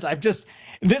of sense.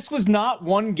 This was not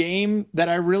one game that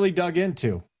I really dug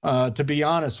into. To be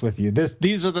honest with you,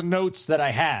 these are the notes that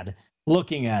I had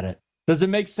looking at it. Does it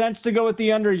make sense to go with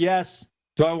the under? Yes.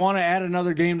 Do I want to add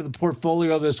another game to the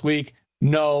portfolio this week?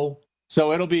 No.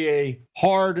 So it'll be a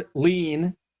hard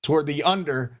lean toward the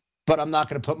under, but I'm not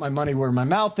going to put my money where my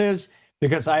mouth is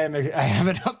because I have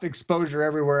enough exposure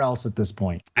everywhere else at this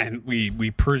point. And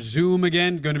we presume,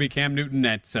 again, going to be Cam Newton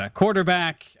at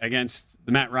quarterback against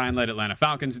the Matt Ryan-led Atlanta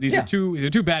Falcons. These are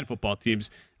two bad football teams.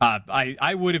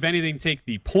 I would, if anything, take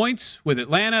the points with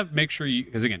Atlanta. Make sure you,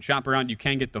 because again, shop around. You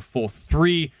can get the full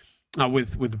 3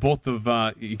 with both of.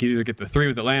 You can either get the 3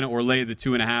 with Atlanta or lay the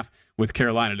 2.5 with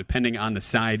Carolina, depending on the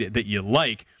side that you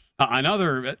like.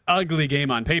 Another ugly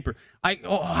game on paper.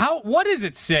 What does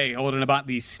it say, Holden, about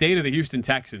the state of the Houston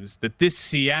Texans that this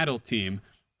Seattle team?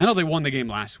 I know they won the game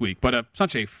last week, but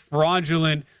such a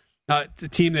fraudulent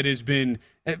team that has been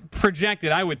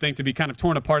projected, I would think, to be kind of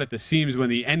torn apart at the seams when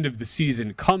the end of the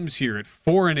season comes here at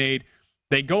 4-8.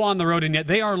 They go on the road, and yet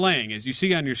they are laying, as you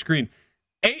see on your screen,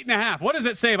 8.5. What does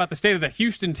it say about the state of the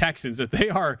Houston Texans that they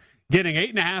are getting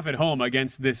 8.5 at home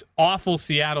against this awful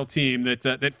Seattle team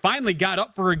that finally got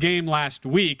up for a game last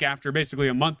week after basically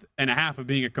a month and a half of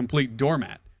being a complete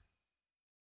doormat?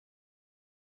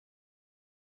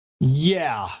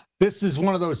 Yeah, this is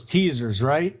one of those teasers,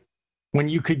 right? When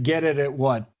you could get it at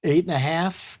what,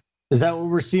 8.5? Is that what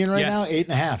we're seeing right now?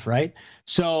 8.5, right?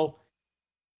 So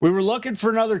we were looking for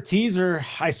another teaser.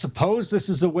 I suppose this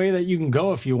is a way that you can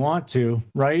go if you want to,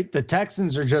 right? The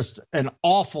Texans are just an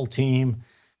awful team.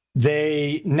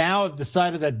 They now have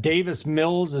decided that Davis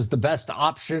Mills is the best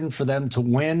option for them to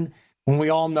win, when we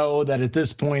all know that at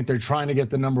this point they're trying to get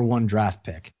the number 1 draft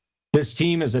pick. This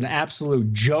team is an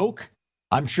absolute joke.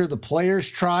 I'm sure the players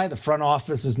try. The front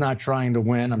office is not trying to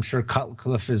win. I'm sure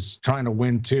Cutcliffe is trying to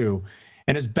win too.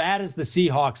 And as bad as the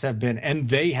Seahawks have been, and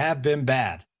they have been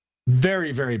bad,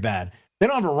 very, very bad, they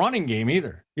don't have a running game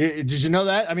either. Did you know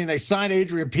that? I mean, they signed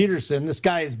Adrian Peterson. This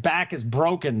guy's back is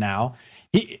broken now.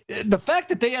 The fact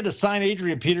that they had to sign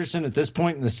Adrian Peterson at this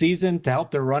point in the season to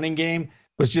help their running game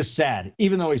was just sad,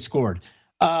 even though he scored.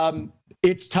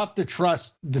 It's tough to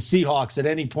trust the Seahawks at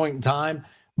any point in time,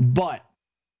 but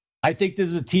I think this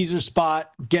is a teaser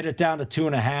spot. Get it down to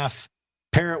 2.5.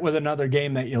 Pair it with another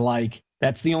game that you like.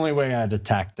 That's the only way I'd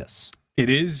attack this. It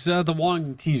is the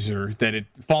one teaser that it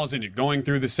falls into, going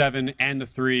through the 7 and the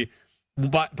 3.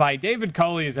 But by David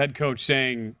Culley as head coach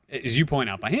saying, as you point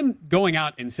out, by him going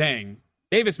out and saying,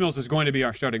 Davis Mills is going to be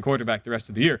our starting quarterback the rest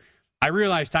of the year, I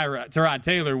realized Tyrod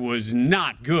Taylor was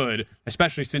not good,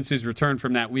 especially since his return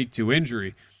from that week 2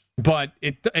 injury. But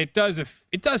it does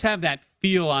have that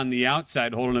feel on the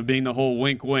outside, Holden, of being the whole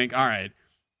wink, wink. All right,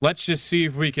 let's just see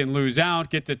if we can lose out,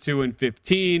 get to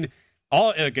 2-15.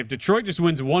 If Detroit just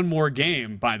wins one more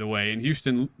game, by the way, and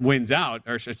Houston wins out,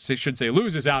 or should say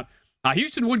loses out,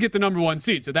 Houston would get the number 1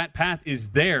 seed. So that path is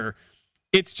there.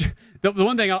 It's just, the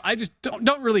one thing I just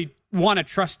don't really want to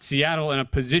trust Seattle in a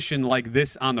position like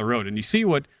this on the road. And you see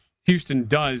what Houston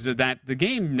does, that the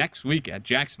game next week at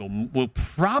Jacksonville will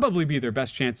probably be their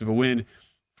best chance of a win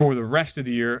for the rest of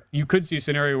the year. You could see a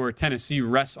scenario where Tennessee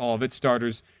rests all of its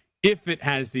starters if it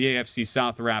has the AFC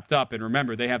South wrapped up. And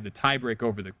remember, they have the tiebreak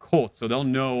over the Colts, so they'll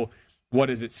know what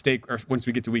is at stake, or once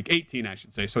we get to week 18, I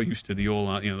should say. So used to the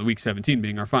old, the week 17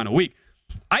 being our final week.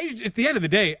 At the end of the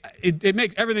day, it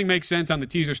makes everything makes sense on the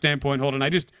teaser standpoint, Holden. I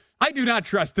do not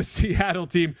trust the Seattle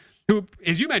team, who,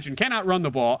 as you mentioned, cannot run the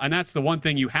ball, and that's the one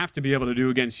thing you have to be able to do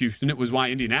against Houston. It was why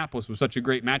Indianapolis was such a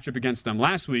great matchup against them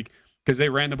last week, because they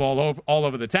ran the ball all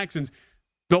over the Texans.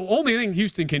 The only thing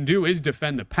Houston can do is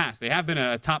defend the pass. They have been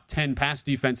a top 10 pass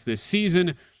defense this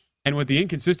season, and with the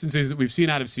inconsistencies that we've seen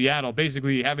out of Seattle,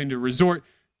 basically having to resort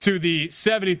to the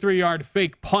 73-yard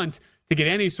fake punt to get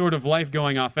any sort of life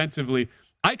going offensively,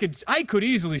 I could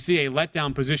easily see a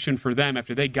letdown position for them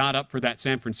after they got up for that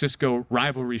San Francisco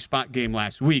rivalry spot game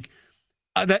last week.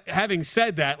 Having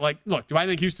said that, look, do I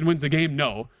think Houston wins the game?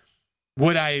 No.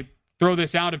 Would I throw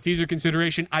this out of teaser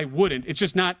consideration? I wouldn't. It's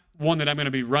just not one that I'm going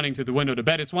to be running to the window to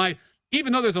bet. It's why,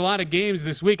 even though there's a lot of games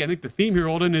this week, I think the theme here,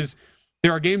 Holden, is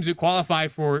there are games that qualify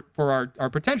for our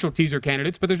potential teaser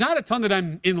candidates, but there's not a ton that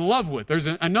I'm in love with. There's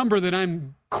a number that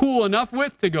I'm cool enough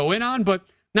with to go in on, but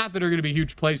not that are going to be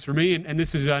huge plays for me, and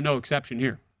this is no exception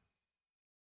here.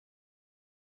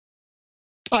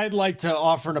 I'd like to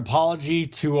offer an apology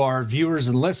to our viewers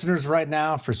and listeners right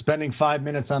now for spending 5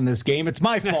 minutes on this game. It's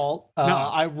my fault. No.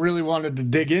 I really wanted to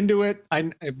dig into it.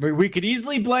 We could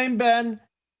easily blame Ben.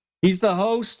 He's the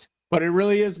host, but it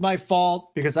really is my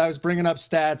fault because I was bringing up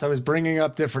stats. I was bringing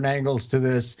up different angles to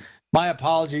this. My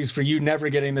apologies for you never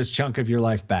getting this chunk of your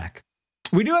life back.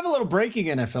 We do have a little breaking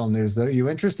NFL news, though. Are you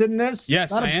interested in this?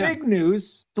 Yes, Not I am. Big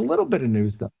news. It's a little bit of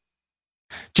news, though.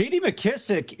 J.D.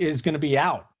 McKissic is going to be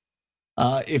out.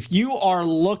 If you are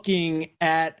looking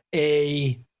at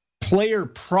a player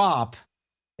prop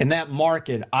in that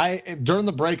market, during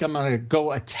the break, I'm going to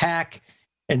go attack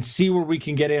and see where we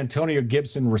can get Antonio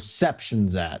Gibson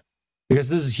receptions at, because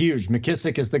this is huge.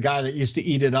 McKissic is the guy that used to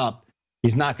eat it up.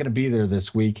 He's not going to be there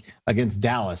this week against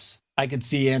Dallas. I could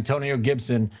see Antonio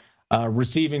Gibson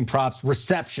receiving props.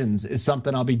 Receptions is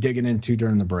something I'll be digging into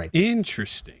during the break.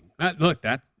 Interesting. Look,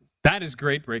 that is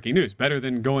great breaking news. Better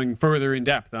than going further in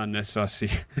depth on this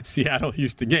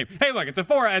Seattle-Houston game. Hey, look, it's a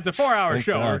 4-hour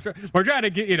show. We're trying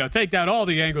to take down all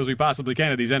the angles we possibly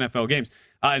can of these NFL games.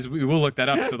 As we will look that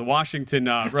up. So the Washington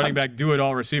running back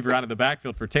do-it-all receiver out of the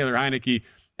backfield for Taylor Heineke,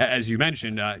 as you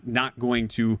mentioned, not going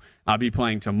to be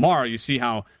playing tomorrow. You see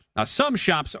how some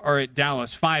shops are at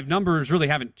Dallas. 5 numbers really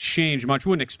haven't changed much.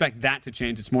 Wouldn't expect that to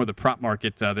change. It's more the prop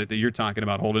market that you're talking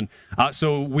about, Holden.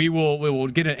 So we will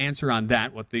get an answer on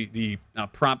that, what the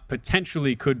prop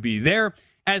potentially could be there,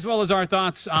 as well as our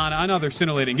thoughts on another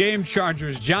scintillating game,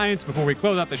 Chargers-Giants, before we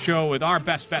close out the show with our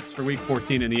best bets for Week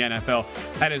 14 in the NFL.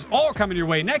 That is all coming your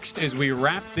way next as we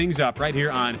wrap things up right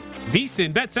here on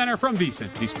VSiN Bet Center from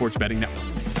VSiN, the Sports Betting Network.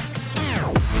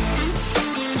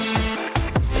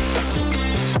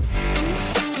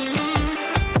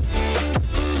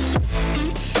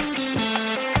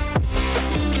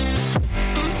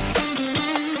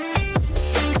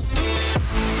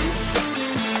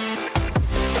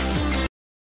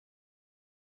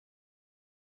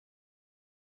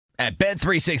 At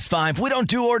Bet365, we don't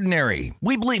do ordinary.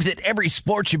 We believe that every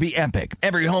sport should be epic.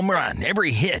 Every home run,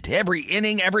 every hit, every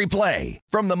inning, every play.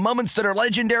 From the moments that are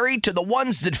legendary to the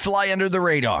ones that fly under the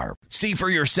radar. See for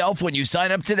yourself when you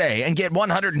sign up today and get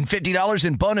 $150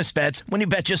 in bonus bets when you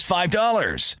bet just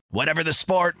 $5. Whatever the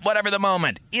sport, whatever the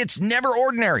moment, it's never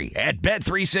ordinary at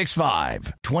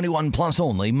Bet365. 21 plus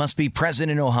only. Must be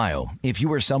present in Ohio. If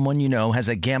you or someone you know has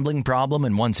a gambling problem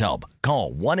and wants help,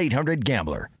 call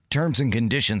 1-800-GAMBLER. Terms and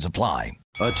conditions apply.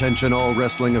 Attention all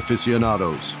wrestling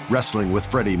aficionados. Wrestling with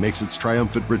Freddie makes its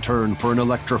triumphant return for an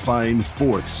electrifying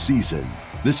 4th season.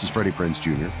 This is Freddie Prinze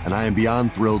Jr., and I am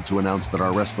beyond thrilled to announce that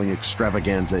our wrestling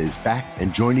extravaganza is back,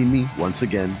 and joining me once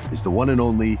again is the one and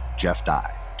only Jeff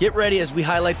Dye. Get ready as we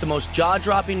highlight the most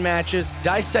jaw-dropping matches,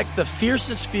 dissect the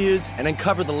fiercest feuds, and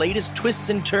uncover the latest twists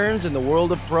and turns in the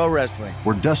world of pro wrestling.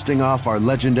 We're dusting off our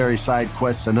legendary side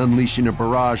quests and unleashing a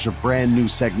barrage of brand new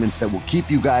segments that will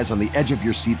keep you guys on the edge of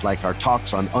your seat like our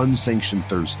talks on Unsanctioned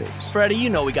Thursdays. Freddie,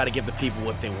 you know we got to give the people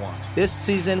what they want. This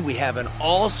season, we have an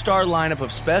all-star lineup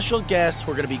of special guests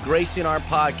who are going to be gracing our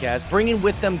podcast, bringing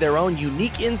with them their own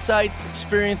unique insights,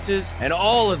 experiences, and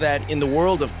all of that in the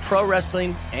world of pro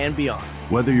wrestling and beyond.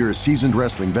 Whether you're a seasoned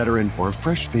wrestling veteran or a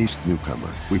fresh-faced newcomer,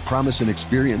 we promise an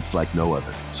experience like no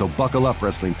other. So buckle up,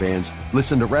 wrestling fans.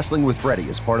 Listen to Wrestling with Freddie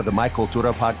as part of the My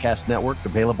Cultura Podcast Network,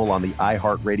 available on the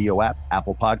iHeartRadio app,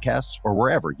 Apple Podcasts, or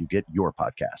wherever you get your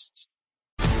podcasts.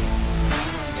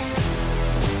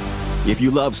 If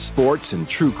you love sports and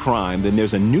true crime, then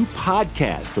there's a new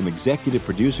podcast from executive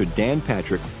producer Dan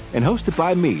Patrick and hosted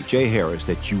by me, Jay Harris,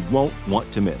 that you won't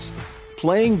want to miss.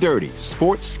 Playing Dirty: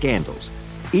 Sports Scandals.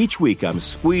 Each week, I'm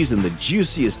squeezing the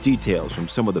juiciest details from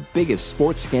some of the biggest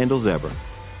sports scandals ever.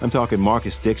 I'm talking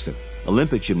Marcus Dixon,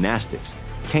 Olympic gymnastics,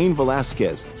 Cain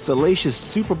Velasquez, salacious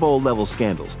Super Bowl-level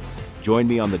scandals. Join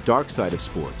me on the dark side of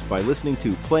sports by listening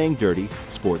to Playing Dirty: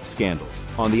 Sports Scandals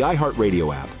on the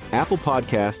iHeartRadio app, Apple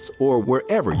Podcasts, or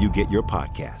wherever you get your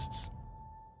podcasts.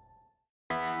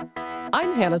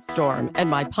 I'm Hannah Storm, and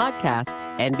my podcast,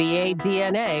 NBA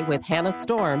DNA with Hannah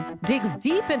Storm, digs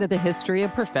deep into the history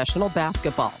of professional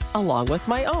basketball, along with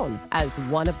my own, as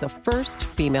one of the first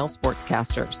female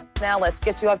sportscasters. Now let's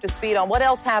get you up to speed on what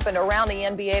else happened around the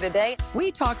NBA today.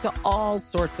 We talk to all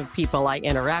sorts of people I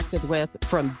interacted with,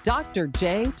 from Dr.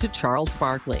 J to Charles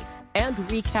Barkley, and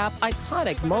recap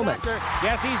iconic moments.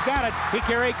 Yes, he's got it.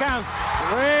 Here he comes.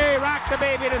 Way rock the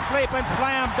baby to sleep and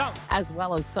slam dunk. As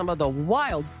well as some of the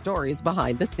wild stories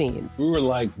behind the scenes. We were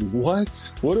like,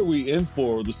 what? What are we in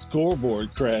for? The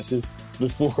scoreboard crashes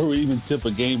before we even tip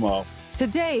a game off.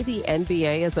 Today, the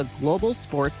NBA is a global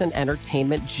sports and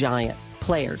entertainment giant.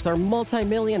 Players are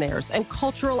multimillionaires and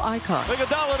cultural icons.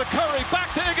 Iguodala to Curry,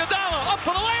 back to Iguodala, up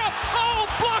for the layup.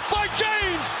 Oh, blocked by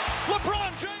James.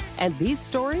 LeBron James. And these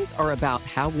stories are about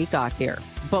how we got here,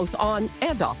 both on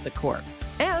and off the court.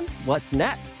 And what's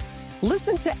next?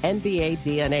 Listen to NBA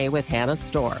DNA with Hannah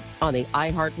Storm on the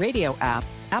iHeartRadio app,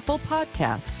 Apple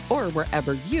Podcasts, or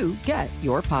wherever you get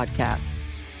your podcasts.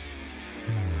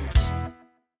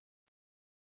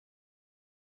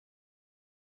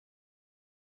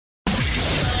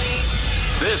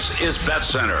 This is Bet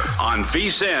Center on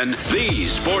VSiN, the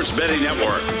Sports Betting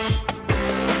Network.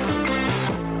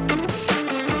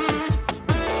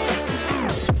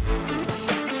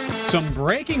 Some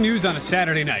breaking news on a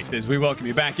Saturday night as we welcome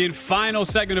you back in. Final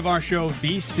segment of our show,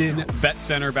 VSiN Bet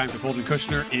Center, back with Holden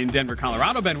Kushner in Denver,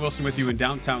 Colorado. Ben Wilson with you in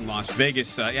downtown Las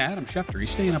Vegas. Adam Schefter, he's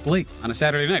staying up late on a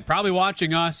Saturday night, probably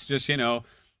watching us, just,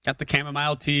 got the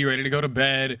chamomile tea, ready to go to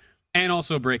bed, and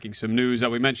also breaking some news that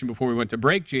we mentioned before we went to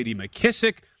break. J.D.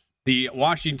 McKissic, the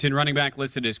Washington running back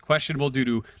listed as questionable due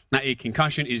to a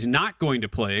concussion, is not going to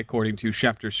play, according to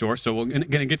Schefter's source. So we're going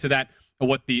to get to that,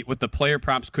 what the player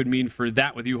props could mean for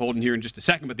that with you, Holden, here in just a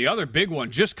second. But the other big one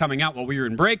just coming out while we were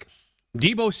in break,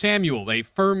 Deebo Samuel, a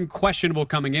firm questionable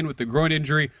coming in with the groin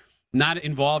injury, not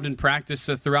involved in practice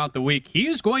throughout the week. He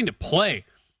is going to play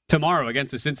tomorrow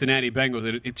against the Cincinnati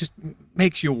Bengals. It just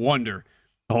makes you wonder,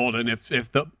 Holden,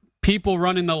 if the people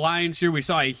running the lines here, we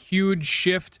saw a huge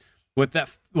shift with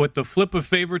the flip of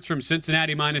favorites from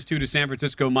Cincinnati -2 to San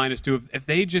Francisco -2. If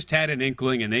they just had an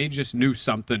inkling and they just knew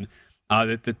something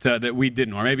that we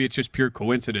didn't, or maybe it's just pure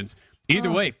coincidence.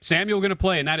 Either way, Samuel going to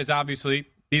play, and that is obviously,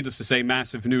 needless to say,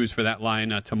 massive news for that line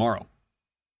tomorrow.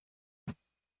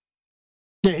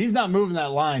 Yeah, he's not moving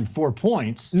that line 4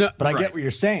 points, no, but I get what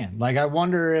you're saying. Like, I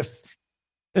wonder if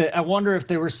they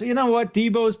were,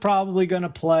 Deebo's probably going to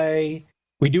play.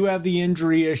 We do have the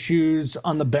injury issues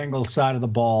on the Bengals side of the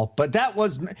ball, but that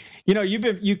was,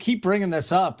 you keep bringing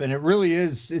this up, and it really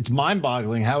is, it's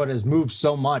mind-boggling how it has moved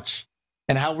so much.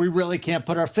 and how we really can't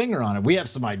put our finger on it. We have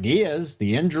some ideas,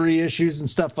 the injury issues and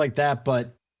stuff like that,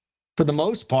 but for the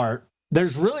most part,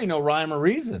 there's really no rhyme or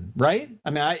reason, right? I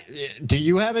mean, do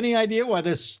you have any idea why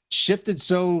this shifted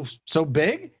so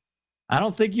big? I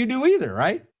don't think you do either,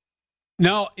 right?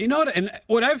 No, you know what? And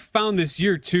what I've found this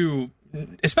year too,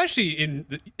 especially in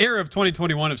the era of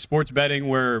 2021 of sports betting,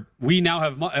 where we now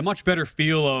have a much better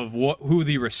feel of who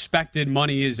the respected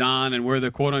money is on and where the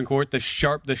quote unquote the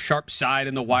sharp side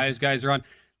and the wise guys are on.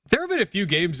 There have been a few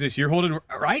games this year, Holden,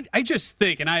 right? I just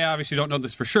think, and I obviously don't know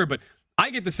this for sure, but I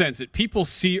get the sense that people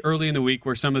see early in the week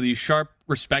where some of these sharp,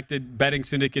 respected betting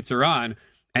syndicates are on,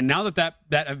 and now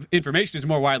that information is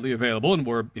more widely available, and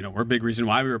we're a big reason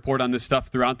why we report on this stuff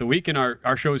throughout the week in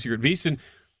our shows here at VSiN,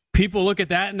 people look at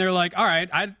that and they're like, all right,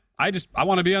 I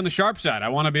want to be on the sharp side. I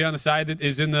want to be on the side that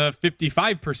is in the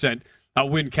 55%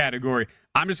 win category.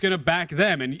 I'm just going to back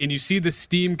them, and you see the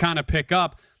steam kind of pick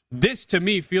up. This, to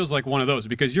me, feels like one of those,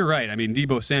 because you're right. I mean,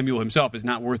 Deebo Samuel himself is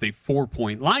not worth a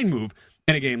 4-point line move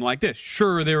in a game like this.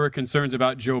 Sure, there were concerns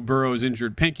about Joe Burrow's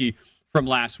injured pinky from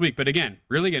last week, but again,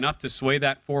 really enough to sway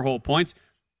that 4 whole points.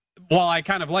 While I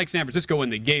kind of like San Francisco in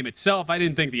the game itself, I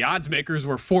didn't think the odds makers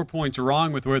were 4 points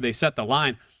wrong with where they set the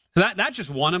line. So that's just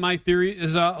one of my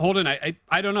theories, Holden.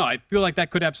 I don't know. I feel like that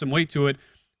could have some weight to it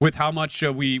with how much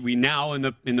we now in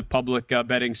the public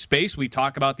betting space, we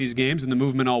talk about these games and the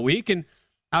movement all week, and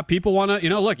how people want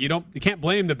to, look, you can't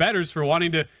blame the bettors for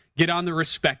wanting to get on the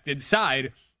respected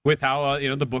side with how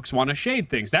the books want to shade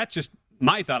things. That's just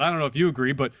my thought. I don't know if you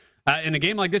agree, but in a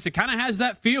game like this, it kind of has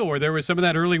that feel where there was some of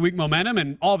that early week momentum,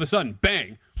 and all of a sudden,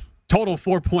 bang, total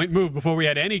 4-point move before we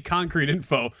had any concrete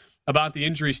info about the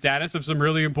injury status of some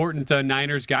really important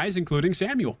Niners guys, including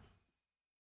Samuel.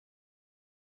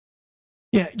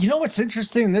 Yeah, you know what's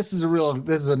interesting? This is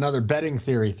another betting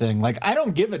theory thing. Like, I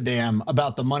don't give a damn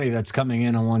about the money that's coming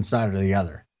in on one side or the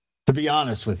other, to be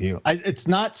honest with you. It's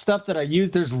not stuff that I use.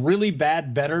 There's really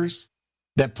bad bettors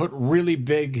that put really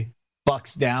big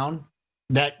bucks down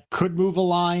that could move a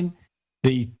line.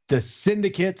 The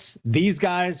syndicates, these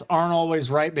guys aren't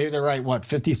always right. Maybe they're right,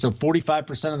 50? So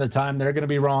 45% of the time they're going to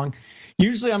be wrong.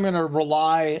 Usually I'm going to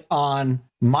rely on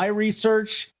my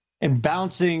research and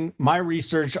bouncing my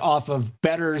research off of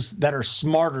bettors that are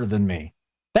smarter than me.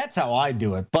 That's how I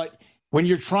do it. But when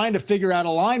you're trying to figure out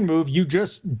a line move, you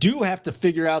just do have to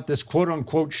figure out this quote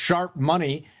unquote sharp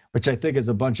money, which I think is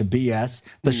a bunch of BS,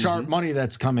 the sharp money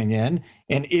that's coming in,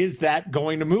 and is that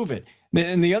going to move it?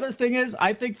 And the other thing is,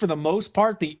 I think for the most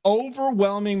part, the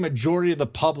overwhelming majority of the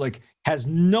public has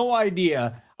no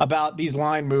idea about these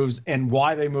line moves and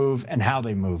why they move and how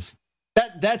they move.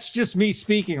 That's just me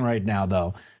speaking right now,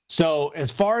 though. So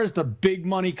as far as the big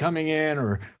money coming in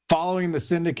or following the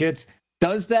syndicates,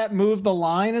 does that move the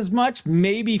line as much?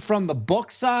 Maybe from the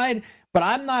book side, but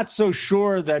I'm not so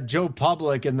sure that Joe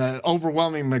Public and the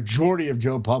overwhelming majority of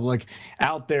Joe Public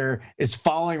out there is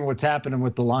following what's happening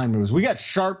with the line moves. We got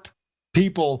sharp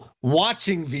people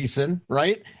watching VSiN,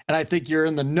 right? And I think you're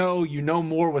in the know, you know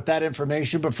more with that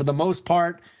information. But for the most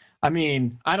part, I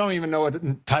mean, I don't even know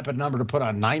what type of number to put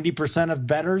on. 90% of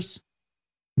bettors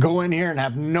go in here and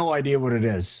have no idea what it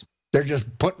is. They're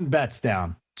just putting bets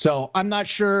down. So I'm not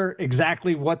sure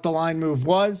exactly what the line move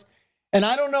was. And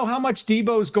I don't know how much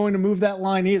Deebo is going to move that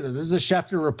line either. This is a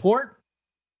Schefter report.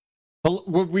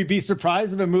 Would we be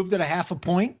surprised if it moved at a half a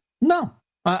point? No.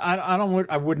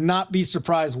 I would not be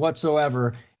surprised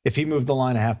whatsoever if he moved the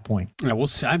line a half point. Yeah, we'll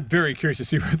see. I'm very curious to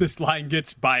see where this line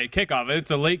gets by kickoff.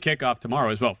 It's a late kickoff tomorrow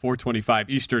as well,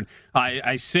 4:25 Eastern.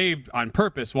 I saved on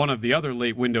purpose one of the other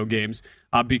late window games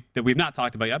that we've not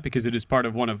talked about yet because it is part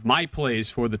of one of my plays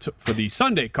for the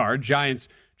Sunday card. Giants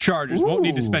Chargers. Won't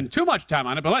need to spend too much time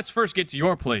on it, but let's first get to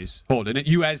your plays, Holden.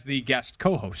 You as the guest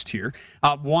co-host here.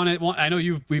 I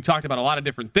know we've talked about a lot of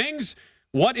different things.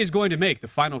 What is going to make the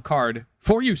final card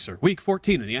for you, sir? Week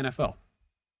 14 in the NFL.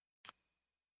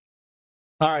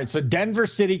 All right, so Denver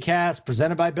City Cast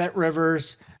presented by Bet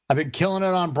Rivers. I've been killing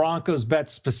it on Broncos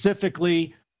bets,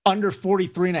 specifically under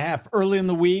 43.5 early in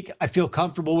the week. I feel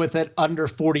comfortable with it under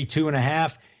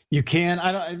 42.5. You can.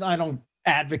 I don't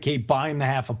advocate buying the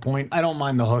half a point. I don't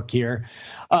mind the hook here.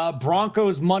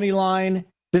 Broncos money line.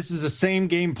 This is the same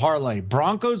game parlay.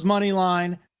 Broncos money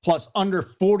line plus under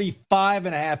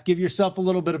 45.5. Give yourself a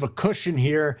little bit of a cushion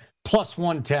here. Plus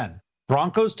 110.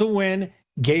 Broncos to win.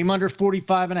 Game under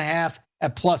 45.5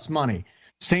 at plus money.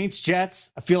 Saints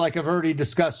Jets. I feel like I've already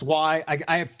discussed why.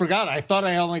 I forgot. I thought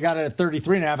I only got it at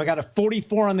 33.5. I got a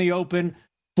 44 on the open.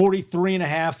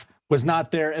 43.5 was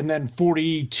not there, and then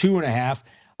 42.5.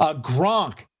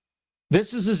 Gronk.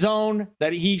 This is a zone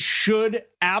that he should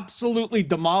absolutely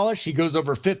demolish. He goes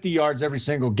over 50 yards every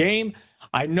single game.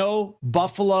 I know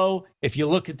Buffalo, if you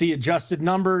look at the adjusted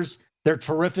numbers, they're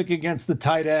terrific against the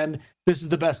tight end. This is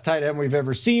the best tight end we've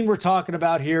ever seen. We're talking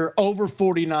about here, over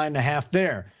 49.5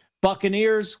 there.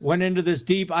 Buccaneers went into this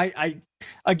deep.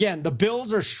 Again, the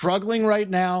Bills are struggling right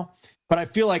now, but I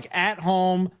feel like at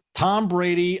home, Tom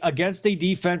Brady against a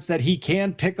defense that he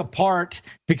can pick apart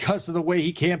because of the way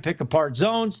he can pick apart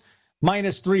zones,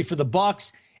 -3 for the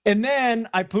Bucs. And then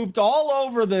I pooped all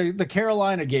over the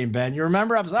Carolina game, Ben. You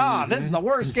remember? I was, this is the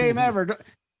worst game ever.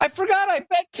 I forgot I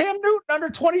bet Cam Newton under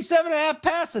 27.5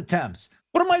 pass attempts.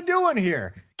 What am I doing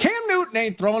here? Cam Newton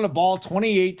ain't throwing the ball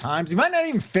 28 times. He might not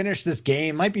even finish this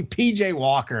game. Might be PJ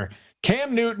Walker.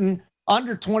 Cam Newton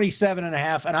under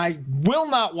 27.5, and I will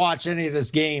not watch any of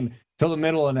this game till the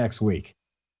middle of next week.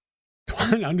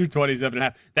 Under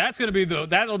 27.5. That's going to be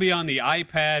that'll be on the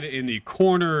iPad in the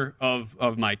corner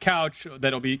of my couch.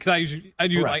 That'll be because I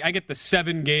get the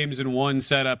 7 games in one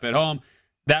setup at home.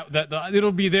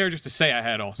 It'll be there just to say I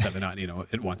had all 7 on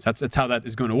at once. That's how that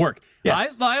is going to work.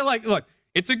 Yes. I like look.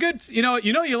 It's a good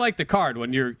you like the card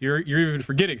when you're even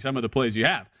forgetting some of the plays you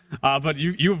have. But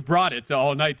you've brought it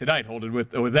all night tonight, Holden,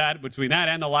 with that, between that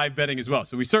and the live betting as well.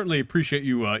 So we certainly appreciate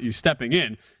you stepping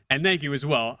in, and thank you as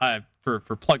well for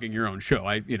plugging your own show.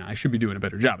 I should be doing a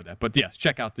better job of that. But yes,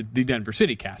 check out the Denver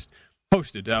City Cast,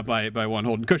 hosted by one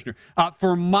Holden Kushner.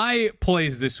 For my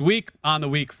plays this week on the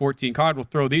Week 14 card, we'll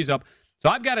throw these up. So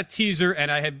I've got a teaser, and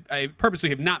I purposely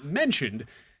have not mentioned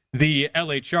the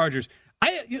LA Chargers.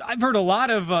 I've heard a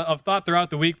lot of thought throughout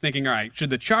the week thinking, all right,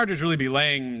 should the Chargers really be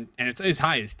laying, and it's as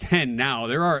high as 10 now.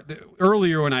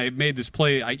 Earlier when I made this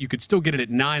play, you could still get it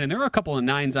at 9, and there are a couple of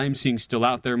 9s I'm seeing still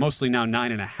out there, mostly now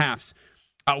 9.5s.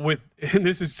 And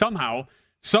this is somehow,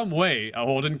 some way,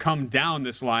 Holden, come down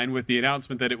this line with the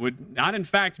announcement that it would not in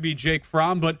fact be Jake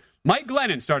Fromm, but Mike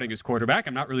Glennon starting as quarterback.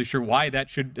 I'm not really sure why that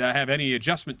should have any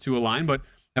adjustment to a line, but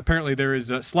apparently there is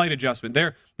a slight adjustment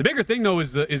there. The bigger thing, though,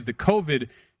 is the COVID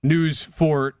news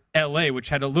for LA, which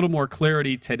had a little more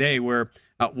clarity today, where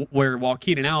while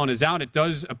Keenan Allen is out, it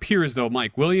does appear as though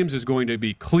Mike Williams is going to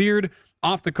be cleared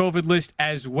off the COVID list,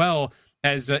 as well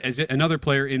as another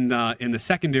player in the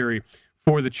secondary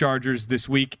for the Chargers this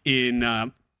week. I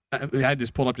had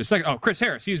this pulled up just a second. Oh, Chris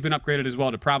Harris, he's been upgraded as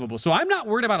well to probable. So I'm not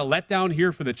worried about a letdown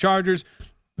here for the Chargers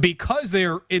because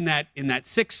they're in that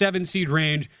 6-7 seed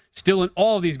range. Still, in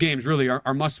all of these games, really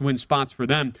are must-win spots for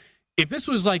them. If this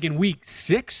was like in week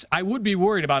 6, I would be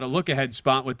worried about a look-ahead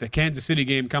spot with the Kansas City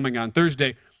game coming on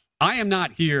Thursday. I am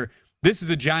not here. This is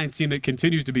a Giants team that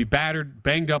continues to be battered,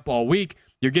 banged up all week.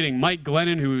 You're getting Mike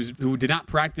Glennon, who did not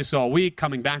practice all week,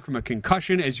 coming back from a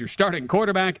concussion as your starting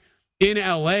quarterback in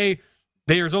L.A.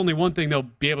 There's only one thing they'll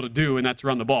be able to do, and that's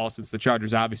run the ball, since the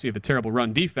Chargers obviously have a terrible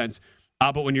run defense.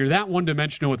 But when you're that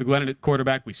one-dimensional with the Glennon at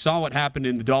quarterback, we saw what happened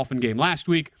in the Dolphin game last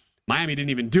week. Miami didn't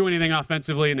even do anything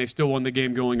offensively, and they still won the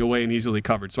game going away and easily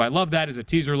covered. So I love that as a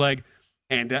teaser leg.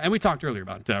 And we talked earlier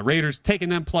about Raiders taking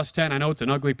them +10. I know it's an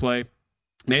ugly play.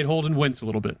 Made Holden wince a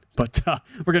little bit. But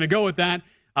we're going to go with that.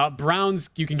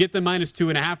 Browns, you can get them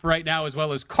 -2.5 right now, as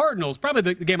well as Cardinals. Probably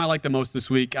the game I like the most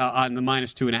this week on the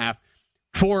 -2.5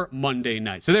 for Monday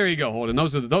night. So there you go, Holden.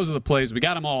 Those are the plays. We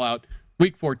got them all out.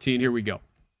 Week 14, here we go.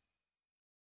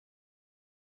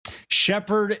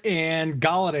 Shepard and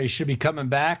Golladay should be coming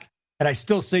back. And I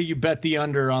still say you bet the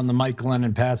under on the Mike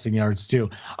Glennon passing yards too.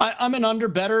 I'm an under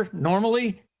better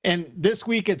normally. And this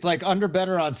week it's like under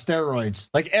better on steroids.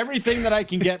 Like everything that I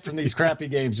can get from these crappy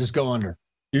games, just go under.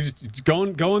 You're just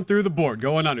going through the board,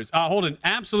 going unders. Holden,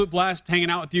 absolute blast hanging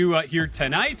out with you here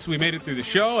tonight. So we made it through the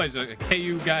show as a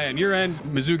KU guy on your end,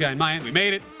 Mizzou guy on my end. We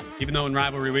made it, even though in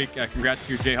rivalry week. Congrats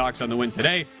to your Jayhawks on the win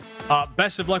today.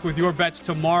 Best of luck with your bets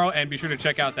tomorrow, and be sure to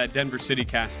check out that Denver City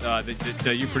Cast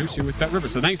that you produce here with Bet River.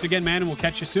 So thanks again, man, and we'll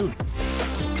catch you soon.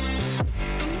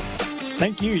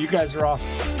 Thank you. You guys are awesome.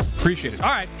 Appreciate it.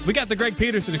 All right, we got the Greg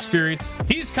Peterson experience.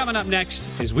 He's coming up next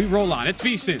as we roll on. It's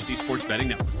VSiN, the Sports Betting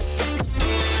Network.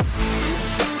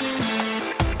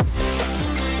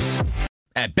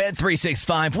 At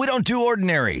Bet365, we don't do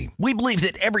ordinary. We believe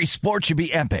that every sport should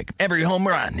be epic. Every home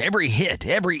run, every hit,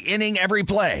 every inning, every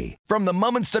play. From the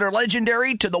moments that are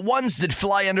legendary to the ones that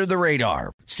fly under the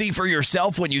radar. See for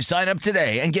yourself when you sign up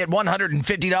today and get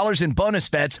 $150 in bonus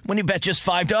bets when you bet just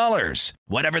 $5.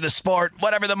 Whatever the sport,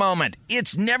 whatever the moment,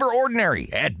 it's never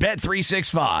ordinary at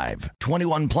Bet365.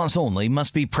 21 plus only.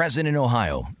 Must be present in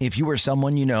Ohio. If you or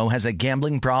someone you know has a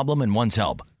gambling problem and wants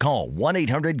help, call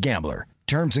 1-800-GAMBLER.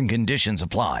 Terms and conditions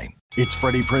apply. It's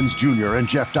Freddie Prinze Jr. and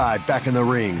Jeff Dye back in the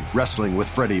ring. Wrestling with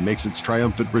Freddie makes its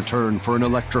triumphant return for an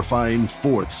electrifying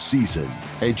 4th season.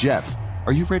 Hey, Jeff,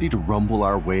 Are you ready to rumble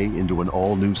our way into an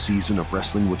all-new season of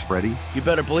Wrestling with Freddie? You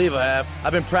better believe I have.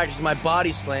 I've been practicing my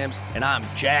body slams, and I'm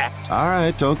jacked. All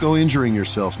right, don't go injuring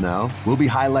yourself now. We'll be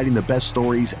highlighting the best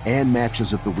stories and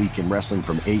matches of the week in wrestling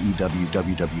from AEW,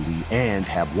 WWE, and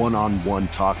have one-on-one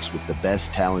talks with the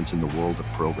best talents in the world of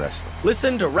pro wrestling.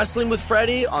 Listen to Wrestling with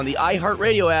Freddie on the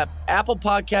iHeartRadio app, Apple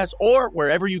Podcasts, or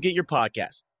wherever you get your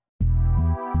podcasts.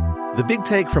 The Big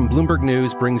Take from Bloomberg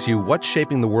News brings you what's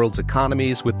shaping the world's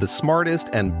economies with the smartest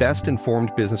and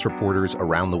best-informed business reporters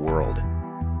around the world.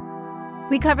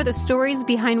 We cover the stories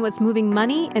behind what's moving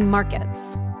money and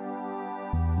markets,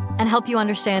 and help you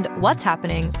understand what's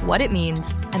happening, what it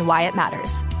means, and why it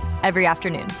matters every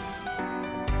afternoon.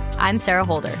 I'm Sarah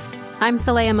Holder. I'm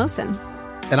Saleha Mohsin.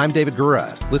 And I'm David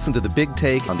Gura. Listen to The Big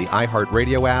Take on the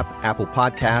iHeartRadio app, Apple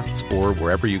Podcasts, or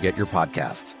wherever you get your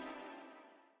podcasts.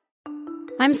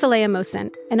 I'm Saleha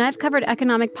Mohsin, and I've covered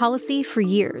economic policy for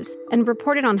years and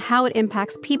reported on how it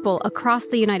impacts people across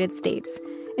the United States.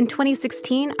 In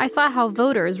 2016, I saw how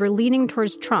voters were leaning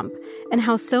towards Trump and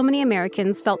how so many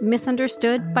Americans felt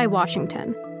misunderstood by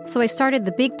Washington. So I started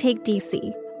The Big Take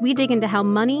DC. We dig into how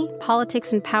money,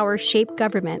 politics, and power shape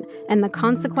government and the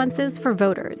consequences for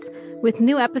voters. With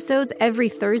new episodes every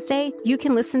Thursday, you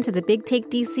can listen to The Big Take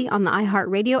DC on the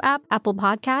iHeartRadio app, Apple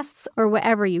Podcasts, or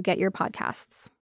wherever you get your podcasts.